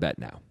that turn bet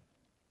now.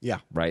 Yeah.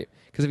 Right?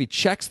 Because if he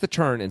checks the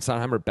turn and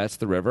Sondheimer bets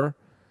the river,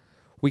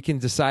 we can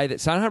decide that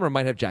Sondheimer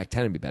might have Jack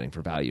 10 and be betting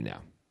for value now.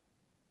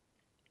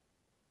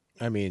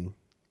 I mean,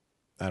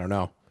 I don't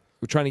know.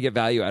 We're trying to get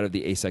value out of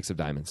the ace-X of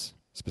diamonds,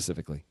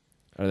 specifically.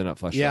 Out of the nut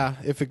flush draw. Yeah,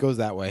 if it goes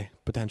that way,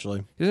 potentially.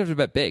 He doesn't have to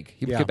bet big.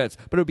 He could bet,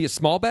 but it would be a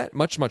small bet,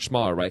 much, much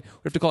smaller, right?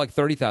 We have to call like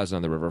 30,000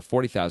 on the river,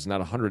 40,000,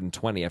 not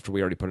 120 after we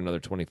already put another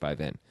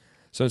 25 in.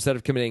 So instead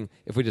of committing,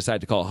 if we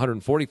decide to call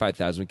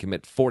 145,000, we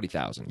commit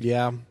 40,000.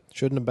 Yeah,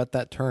 shouldn't have bet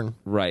that turn.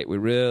 Right. We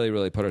really,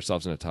 really put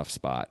ourselves in a tough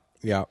spot.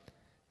 Yeah.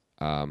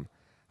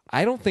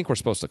 I don't think we're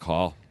supposed to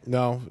call.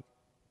 No.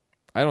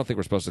 I don't think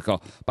we're supposed to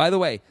call. By the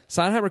way,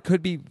 Sondheimer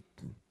could be...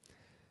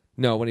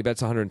 No, when he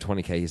bets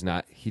 120K, he's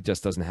not. He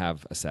just doesn't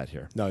have a set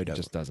here. No, he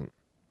doesn't. Just doesn't.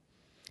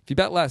 If you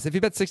bet less, if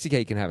you bet 60K,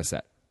 he can have a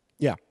set.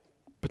 Yeah,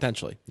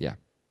 potentially. Yeah.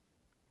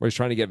 Where he's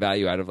trying to get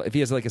value out of... If he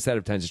has like a set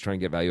of 10s, he's trying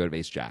to get value out of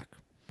ace-jack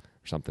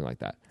or something like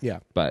that. Yeah.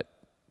 But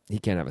he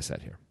can't have a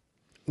set here.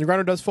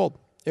 Negreanu does fold.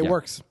 It Yeah.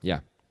 works. Yeah.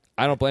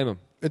 I don't blame him.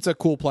 It's a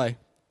cool play.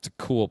 It's a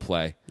cool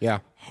play. Yeah.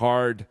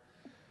 Hard.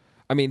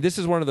 I mean, this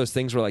is one of those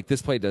things where, like,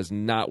 this play does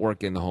not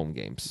work in the home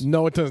games.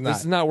 No, it does not. This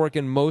does not work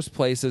in most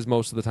places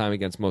most of the time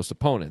against most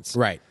opponents.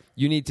 Right.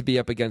 You need to be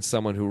up against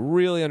someone who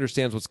really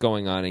understands what's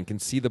going on and can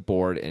see the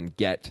board and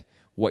get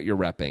what you're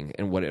repping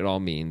and what it all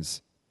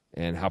means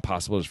and how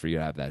possible it is for you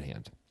to have that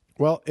hand.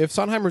 Well, if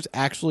Sondheimer's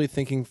actually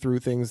thinking through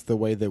things the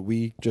way that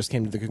we just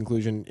came to the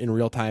conclusion in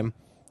real time,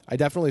 I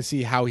definitely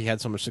see how he had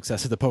so much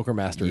success at the Poker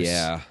Masters.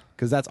 Yeah.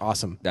 Because that's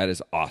awesome. That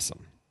is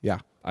awesome. Yeah.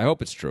 I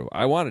hope it's true.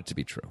 I want it to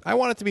be true. I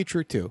want it to be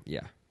true, too.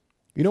 Yeah.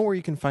 You know where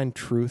you can find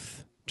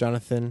truth,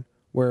 Jonathan?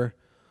 Where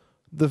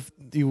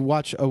you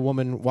watch a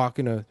woman walk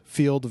in a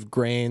field of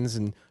grains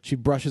and she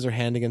brushes her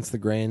hand against the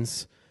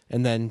grains,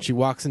 and then she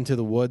walks into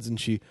the woods and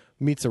she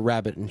meets a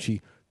rabbit and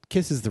she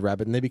kisses the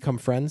rabbit and they become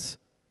friends.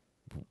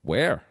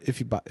 Where? If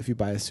you buy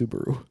a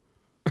Subaru.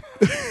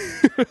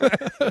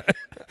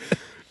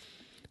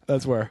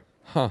 That's where.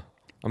 Huh.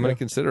 I'm going to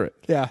consider it.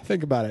 Yeah,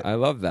 think about it. I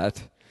love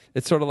that.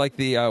 It's sort of like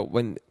the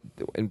when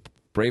in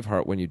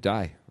Braveheart when you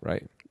die,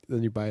 right?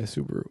 Then you buy a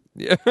Subaru.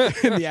 Yeah.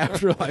 In the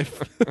afterlife.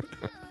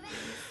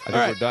 I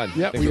think we're done.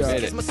 Yep, I think we we are.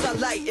 made It's it. my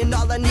sunlight, and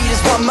all I need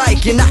is one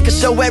mic, and I can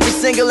show every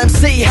single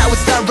MC how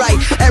it's done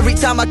right. Every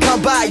time I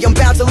come by, I'm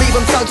bound to leave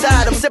them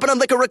tongue-tied. I'm sipping on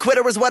liquor, a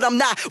quitter is what I'm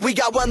not. We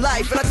got one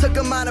life, and I took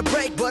a minor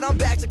break, but I'm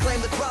back to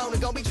claim the throne.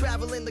 And gonna be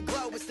traveling the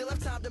globe, and still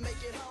have time to make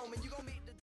it home.